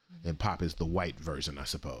 And pop is the white version, I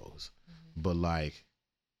suppose. But like,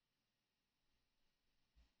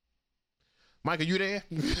 Mike, are you there?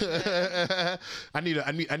 I need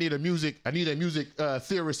a music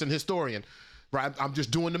theorist and historian. Right? I'm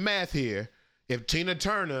just doing the math here. If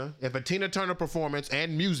a Tina Turner performance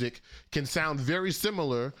and music can sound very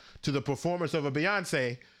similar to the performance of a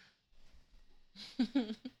Beyonce,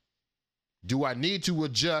 do I need to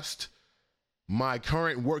adjust my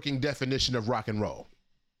current working definition of rock and roll?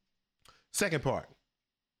 Second part,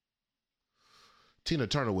 Tina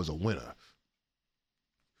Turner was a winner.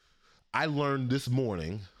 I learned this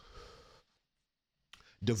morning,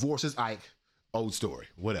 divorces Ike, old story,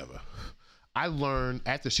 whatever. I learned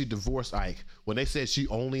after she divorced Ike, when they said she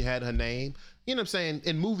only had her name, you know what I'm saying?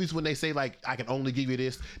 In movies, when they say like, I can only give you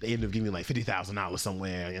this, they end up giving you like $50,000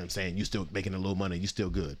 somewhere, you know what I'm saying? You still making a little money, you still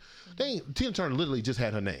good. Tina Turner literally just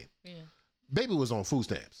had her name. Yeah. Baby was on food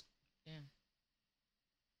stamps. Yeah.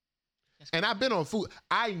 And I've been on food.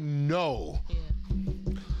 I know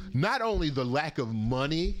not only the lack of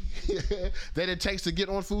money that it takes to get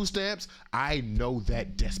on food stamps, I know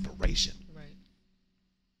that desperation.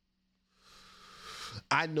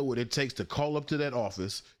 I know what it takes to call up to that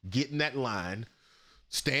office, get in that line,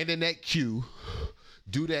 stand in that queue,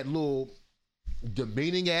 do that little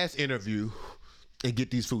demeaning ass interview, and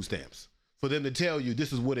get these food stamps. For them to tell you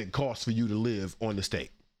this is what it costs for you to live on the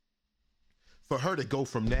state. For her to go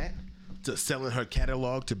from that to selling her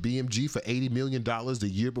catalog to BMG for $80 million the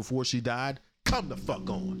year before she died, come the fuck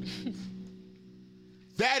on.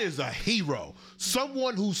 That is a hero.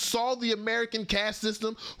 Someone who saw the American caste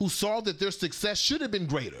system, who saw that their success should have been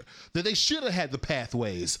greater, that they should have had the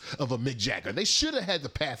pathways of a Mick Jagger. They should have had the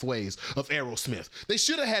pathways of Aerosmith. They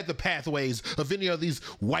should have had the pathways of any of these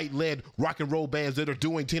white-led rock and roll bands that are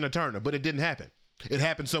doing Tina Turner, but it didn't happen. It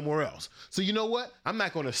happened somewhere else. So you know what? I'm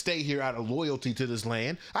not going to stay here out of loyalty to this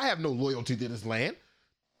land. I have no loyalty to this land.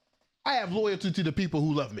 I have loyalty to the people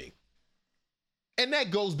who love me. And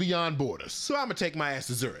that goes beyond borders. So I'm going to take my ass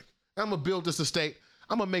to Zurich. I'm going to build this estate.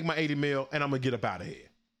 I'm going to make my 80 mil, and I'm going to get up out of here.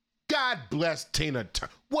 God bless Tina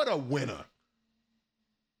Turner. What a winner.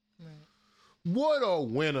 Right. What a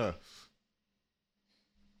winner.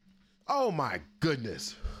 Oh, my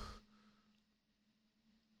goodness.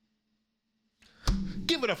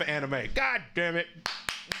 Give it up for anime. God damn it.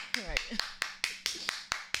 Right.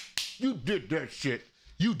 You did that shit.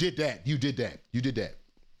 You did that. You did that. You did that.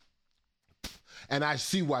 And I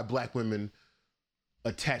see why black women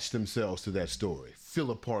attach themselves to that story,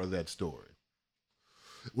 feel a part of that story.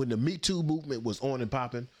 When the Me Too movement was on and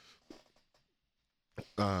popping,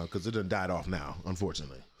 because it done died off now,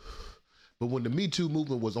 unfortunately. But when the Me Too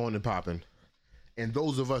movement was on and popping, and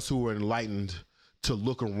those of us who were enlightened to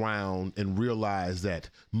look around and realize that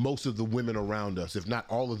most of the women around us, if not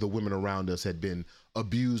all of the women around us, had been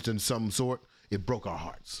abused in some sort, it broke our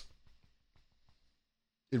hearts.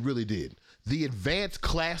 It really did. The advanced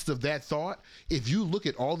class of that thought, if you look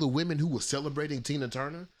at all the women who were celebrating Tina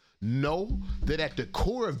Turner, know that at the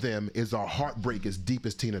core of them is a heartbreak as deep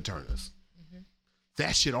as Tina Turner's. Mm-hmm.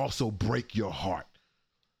 That should also break your heart.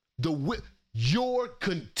 Your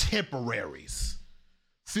contemporaries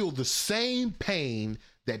feel the same pain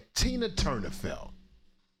that Tina Turner felt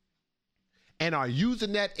and are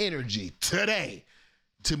using that energy today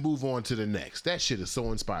to move on to the next. That shit is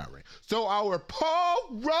so inspiring. So our Paul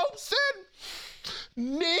Robeson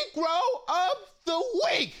Negro of the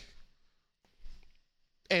Week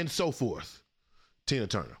and so forth. Tina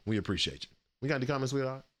Turner, we appreciate you. We got any comments,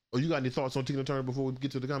 sweetheart? Or you got any thoughts on Tina Turner before we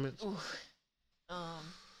get to the comments? Ooh, a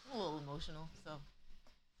little emotional, so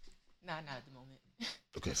not at the moment.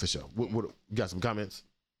 Okay, for sure. What, you got some comments?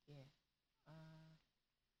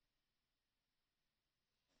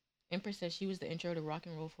 Empress says she was the intro to rock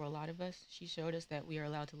and roll for a lot of us. She showed us that we are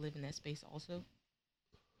allowed to live in that space also.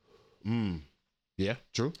 Yeah,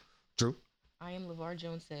 true. I am LeVar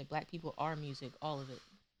Jones said, black people are music, all of it.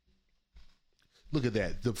 Look at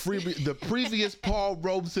that. The previous Paul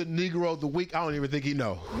Robeson Negro of the Week, I don't even think he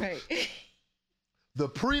know. Right. The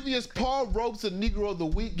previous Paul Robeson Negro of the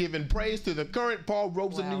Week giving praise to the current Paul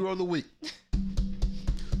Robeson Negro of the Week.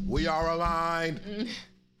 We are aligned.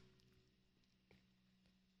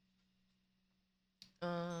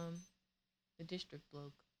 The district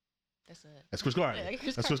bloke. That's Chris Clark. Yeah,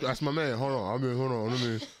 Chris That's that's my man. Hold on.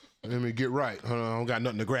 Let me get right. Hold on. I don't got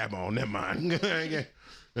nothing to grab on. Never mind.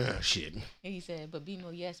 Shit. And he said, but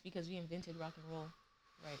BMO, yes, because we invented rock and roll.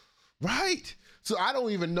 Right. Right. So I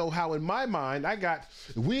don't even know how in my mind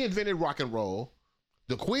we invented rock and roll.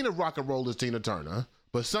 The queen of rock and roll is Tina Turner,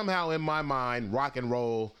 but somehow in my mind, rock and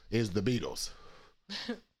roll is the Beatles.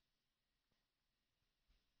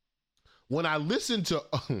 When I listen to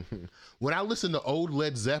old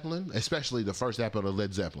Led Zeppelin, especially the first episode of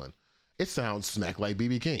Led Zeppelin, it sounds smack like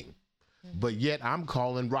B.B. King. Mm-hmm. But yet I'm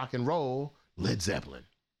calling rock and roll Led Zeppelin.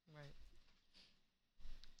 Right.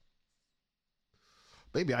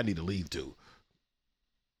 Maybe I need to leave too.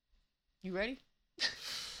 You ready?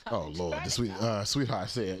 Oh Lord, the sweetheart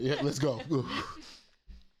said, "Yeah, let's go."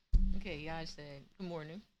 Okay, Yaj said, "Good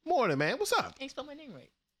morning." Morning, man. What's up? Ain't spelled my name right.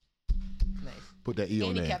 Nice. Put that E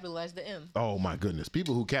on there. And he capitalized the M. Oh my goodness,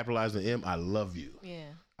 people who capitalize the M, I love you. Yeah.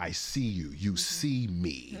 I see you. You see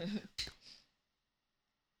me.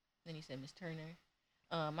 Then he said, "Miss Turner."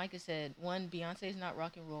 Micah said, 1, Beyonce is not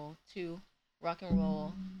rock and roll. 2, rock and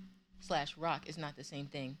roll / rock is not the same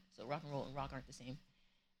thing. So rock and roll and rock aren't the same.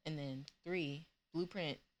 And then 3,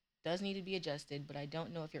 Blueprint does need to be adjusted, but I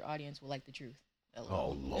don't know if your audience will like the truth.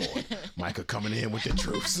 Oh Lord, Micah coming in with the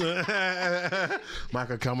truths.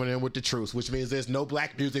 Micah coming in with the truths, which means there's no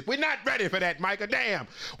black music. We're not ready for that, Micah. Damn.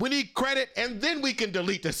 We need credit, and then we can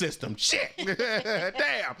delete the system. Shit.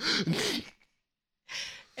 Damn.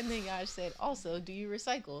 And then Yaj said, also, do you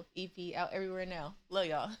recycle? EP out everywhere now. Love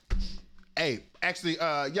y'all. Hey, actually,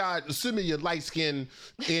 y'all send me your light skin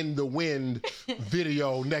in the wind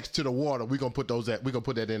video next to the water. We're gonna put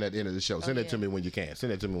that in at the end of the show. Send it to me when you can.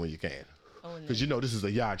 Send it to me when you can. Because you know this is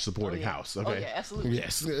a Yaj supporting house. Okay. Oh yeah, absolutely.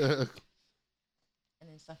 Yes. And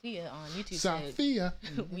then Safia on YouTube said,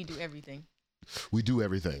 we do everything. We do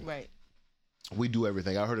everything. Right. We do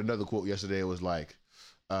everything. I heard another quote yesterday. It was like,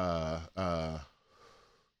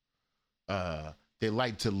 they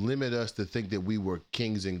like to limit us to think that we were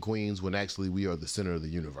kings and queens when actually we are the center of the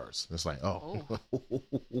universe. It's like,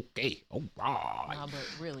 okay, all right. Nah, but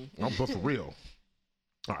really. But for real.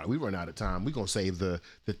 All right, we run out of time. We're going to save the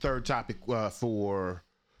third topic for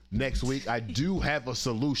next week. I do have a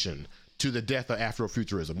solution to the death of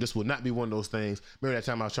Afrofuturism. This will not be one of those things. Remember that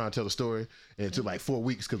time I was trying to tell the story and it took like 4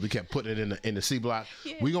 weeks because we kept putting it in the C block?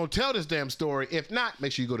 Yeah. We're going to tell this damn story. If not,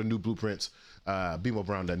 make sure you go to New Blueprints,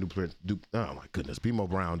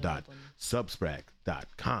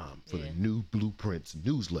 BMOBrown.subsprac.com for the New Blueprints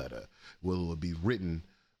newsletter. It will be written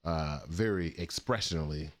very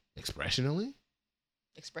expressively.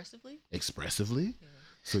 Yeah.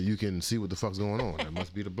 So you can see what the fuck's going on. That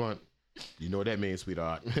must be the blunt. You know what that means,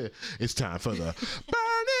 sweetheart. It's time for the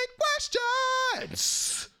burning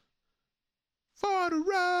questions for the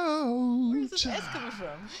road. Where's this S coming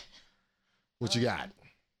from? What you got?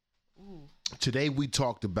 Ooh. Today we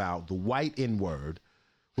talked about the white N-word,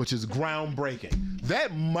 which is groundbreaking.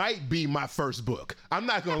 That might be my first book. I'm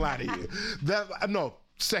not gonna lie to you.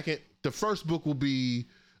 Second. The first book will be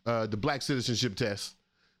the Black Citizenship Test,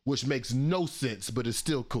 which makes no sense, but it's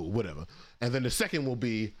still cool, whatever. And then the second will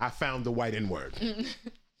be, I found the white N-word.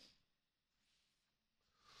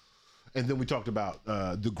 And then we talked about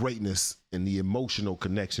the greatness and the emotional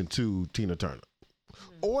connection to Tina Turner.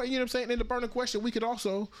 Or, you know what I'm saying, in the burning question, we could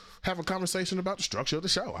also have a conversation about the structure of the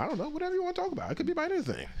show. I don't know, whatever you want to talk about. It could be about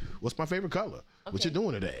anything. What's my favorite color? Okay. What you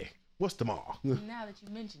doing today? What's tomorrow? Now that you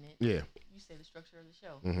mention it, yeah, you say the structure of the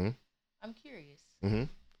show. Mm-hmm. I'm curious. Mm-hmm.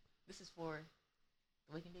 This is for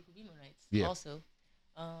the Wake and Bake with BMO nights. Yeah. Also,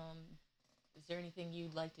 is there anything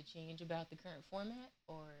you'd like to change about the current format,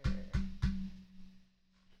 or? Okay.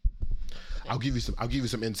 I'll give you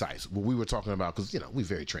some insights. What we were talking about, because we're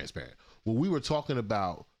very transparent. What we were talking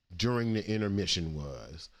about during the intermission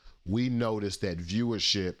was we noticed that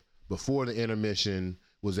viewership before the intermission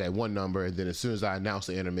was at one number, and then as soon as I announced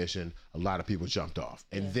the intermission, a lot of people jumped off.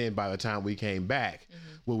 And then by the time we came back,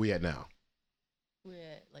 where we at now? We're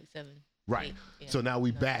at like 7. Right. So now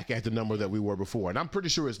we back at the number that we were before. And I'm pretty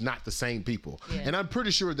sure it's not the same people. Yeah. And I'm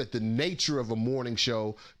pretty sure that the nature of a morning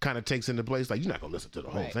show kind of takes into place. Like, you're not going to listen to the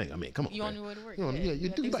whole thing. I mean, come on. You on your way to work. You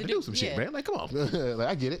about to do some shit, man. Like, come on. Like,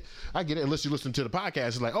 I get it. Unless you listen to the podcast,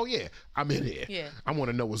 it's like, oh, yeah, I'm in here. Yeah. I want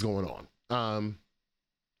to know what's going on.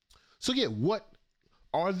 So, yeah,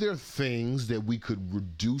 are there things that we could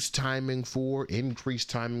reduce timing for, increase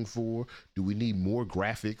timing for? Do we need more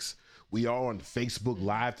graphics? We are on Facebook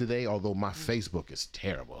Live today, although my Facebook is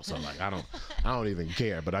terrible. So like I don't even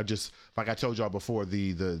care. But I just, like I told y'all before,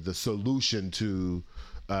 the solution to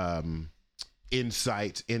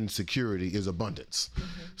insight insecurity is abundance.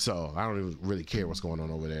 So I don't even really care what's going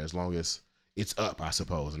on over there as long as it's up, I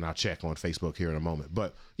suppose, and I'll check on Facebook here in a moment.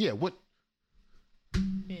 But yeah, what?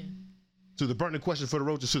 Yeah. So the burning question for the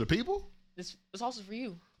road to the people? This was also for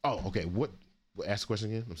you. Oh, okay. What? Ask the question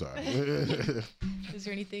again. I'm sorry. Is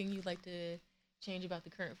there anything you'd like to change about the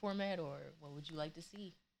current format, or what would you like to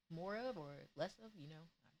see more of or less of? You know.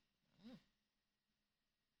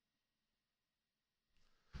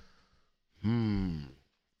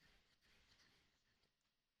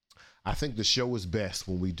 I think the show is best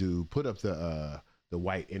when we do put up the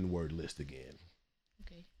white N-word list again.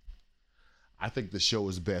 Okay. I think the show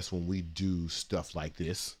is best when we do stuff like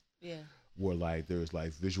this. Yeah. Where like there's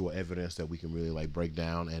like visual evidence that we can really like break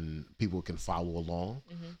down and people can follow along.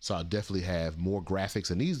 Mm-hmm. So I'll definitely have more graphics,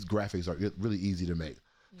 and these graphics are really easy to make.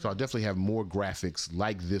 So I'll definitely have more graphics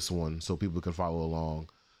like this one so people can follow along.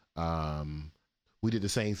 We did the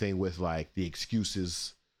same thing with like the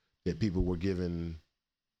excuses that people were given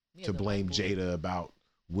to blame Jada about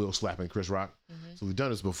Will slapping Chris Rock. Mm-hmm. So we've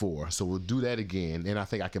done this before. So we'll do that again. And I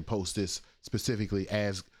think I can post this specifically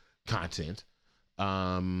as content.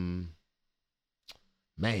 Man,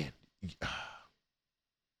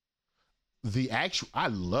 I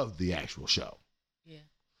love the actual show. Yeah.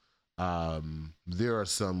 There are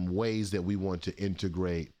some ways that we want to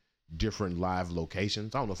integrate different live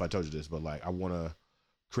locations. I don't know if I told you this, but like I want to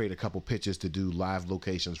create a couple pitches to do live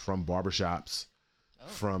locations from barbershops,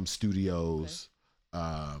 from studios.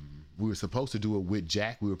 Okay. We were supposed to do it with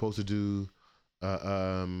Jack. We were supposed to do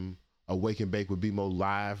a Wake and Bake with BMO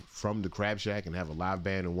live from the Crab Shack and have a live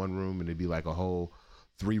band in one room, and it'd be like a whole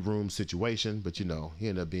 3-room situation. But you know, he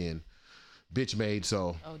ended up being bitch made,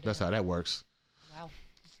 so that's how that works. Wow.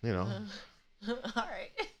 You know. All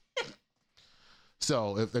right.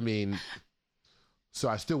 So so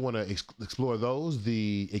I still want to explore those.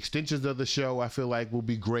 The extensions of the show I feel like will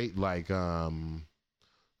be great, like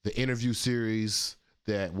the interview series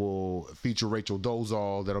that will feature Rachel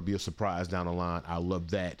Dolezal. That'll be a surprise down the line. I love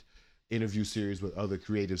that interview series with other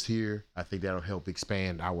creatives here. I think that'll help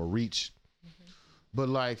expand our reach. Mm-hmm. But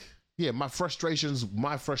like, yeah, my frustrations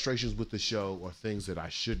with the show are things that I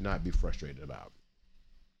should not be frustrated about.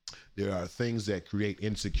 There are things that create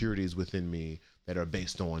insecurities within me that are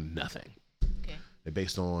based on nothing. Okay. They're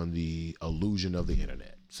based on the illusion of the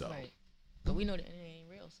internet. So, right. But we know that it ain't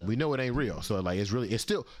real. So. We know it ain't real. So like,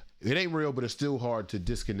 it ain't real, but it's still hard to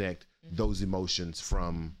disconnect those emotions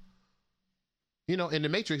from, you know, in the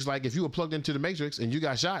Matrix. Like if you were plugged into the Matrix and you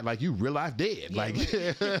got shot, like you real life dead. Yeah, like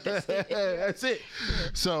right. that's it. Yeah.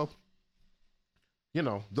 So, you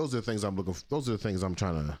know, those are the things I'm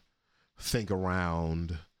trying to think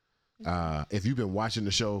around. If you've been watching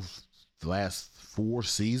the show the last 4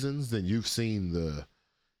 seasons, then you've seen the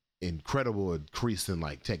incredible increase in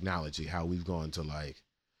like technology, how we've gone to like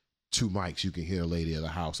 2 mics, you can hear a lady at the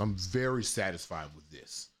house. I'm very satisfied with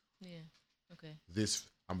this. Yeah. Okay.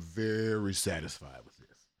 I'm very satisfied with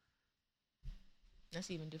this.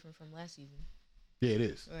 That's even different from last season. Yeah, it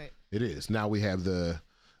is. Right. It is. Now we have the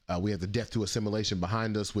death to assimilation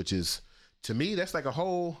behind us, which is, to me, that's a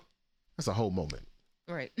whole moment.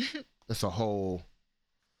 Right. That's a whole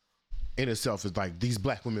in itself. Is like these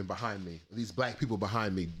black women behind me, these black people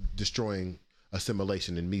behind me destroying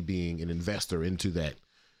assimilation, and me being an investor into that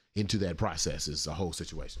process is a whole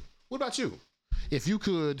situation. What about you? If you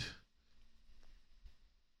could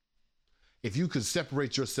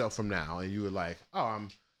separate yourself from now and you were like,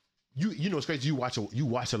 you know, it's crazy. You watch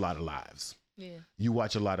a lot of lives. Yeah. You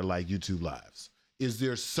watch a lot of like YouTube lives. Is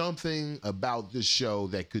there something about this show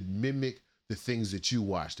that could mimic the things that you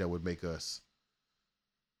watch that would make us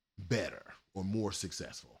better or more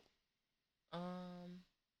successful?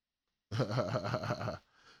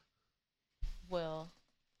 Well,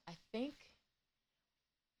 I think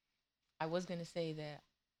I was going to say that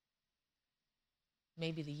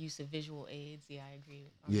maybe the use of visual aids. Yeah, I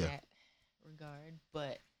agree on that regard.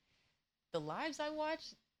 But the lives I watch,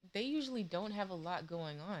 they usually don't have a lot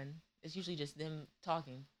going on. It's usually just them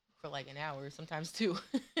talking for like an hour, sometimes 2,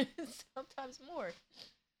 sometimes more.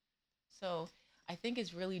 So I think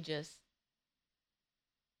it's really just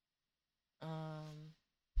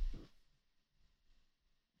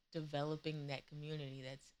developing that community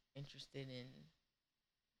that's interested in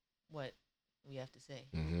what we have to say.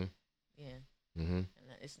 Mm-hmm. Yeah. Mm-hmm. And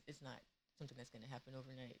it's not something that's going to happen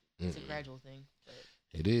overnight. It's a gradual thing. But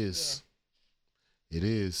it is. Yeah. It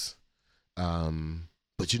is.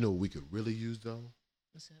 But you know what we could really use though?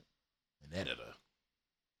 What's up? An editor.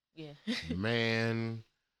 Yeah. Man,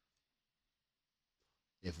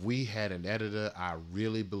 if we had an editor, I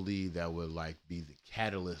really believe that would like be the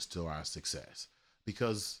catalyst to our success,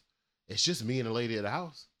 because it's just me and the lady at the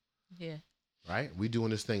house. Yeah. right? We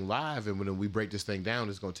doing this thing live, and when we break this thing down,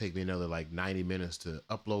 it's going to take me another like 90 minutes to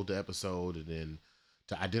upload the episode, and then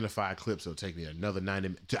to identify clips, it'll take me another 90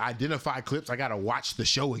 minutes. To identify clips, I got to watch the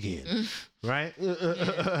show again, right?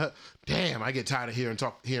 Damn, I get tired of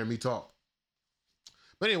hearing me talk.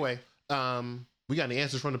 But anyway, we got any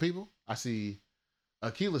answers from the people? I see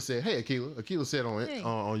Akila said, hey, Akila. Akila said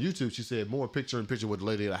on YouTube, she said, more picture-in-picture with the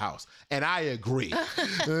lady of the house. And I agree.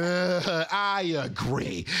 I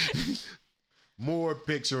agree. More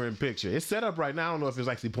picture-in-picture. It's set up right now. I don't know if it's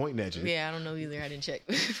actually pointing at you. Yeah, I don't know either. I didn't check.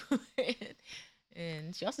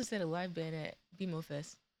 And she also said a live band at BMO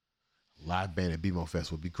Fest. Live band at BMO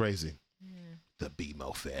Fest would be crazy. Yeah. The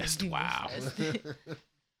BMO Fest. Wow.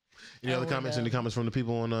 Any other comments? Any comments from the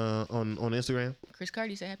people on Instagram? Chris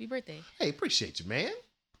Cardi said happy birthday. Hey, appreciate you, man.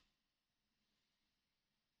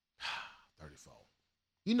 34.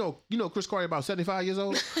 You know Chris Cardi about 75 years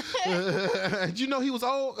old? Did you know he was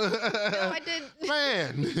old? No, I didn't.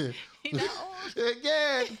 Man. He's not old.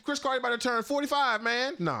 Yeah, Chris Cardi about to turn 45,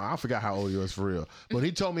 man. No, I forgot how old he was for real. When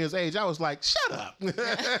he told me his age, I was like, shut up.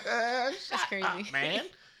 That's crazy. Up, man.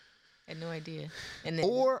 I had no idea. And then,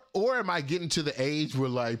 or am I getting to the age where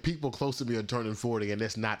like people close to me are turning 40 and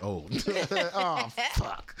that's not old? Oh,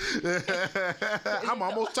 fuck. I'm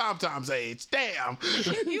almost Tom's age. Damn.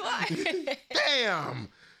 You are. Damn.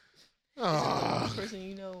 Oh. The person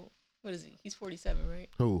you know, what is he? He's 47, right?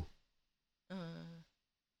 Who?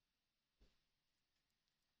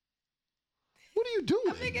 What are you doing?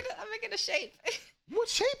 I'm making a shape. What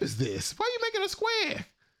shape is this? Why are you making a square?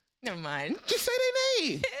 Never mind. Just say their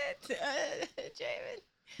name.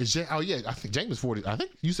 Jamin. Oh yeah, I think Jamin's 40. I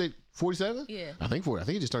think you say 47. Yeah. I think 40. I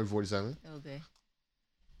think he just turned 47. Okay.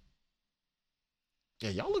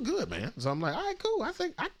 Yeah, y'all look good, man. So I'm like, all right, cool. I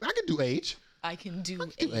think I can do age. I can do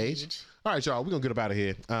age. All right, y'all. We're gonna get up out of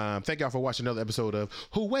here. Thank y'all for watching another episode of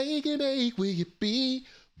Who Wake and Bake Will You Be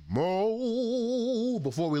Mo.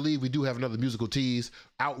 Before we leave, we do have another musical tease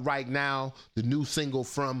out right now. The new single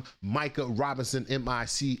from Micah Robinson,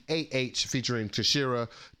 M-I-C-A-H, featuring Tashira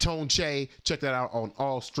Tone Che. Check that out on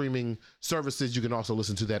all streaming services. You can also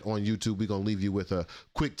listen to that on YouTube. We're going to leave you with a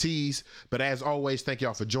quick tease. But as always, thank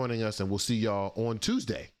y'all for joining us, and we'll see y'all on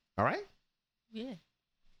Tuesday. All right? Yeah.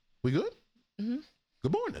 We good? Mm-hmm.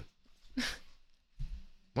 Good morning.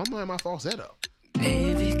 My falsetto.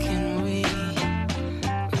 Baby, can we?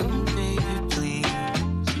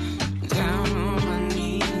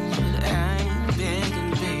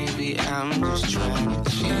 I'm just trying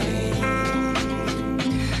to change.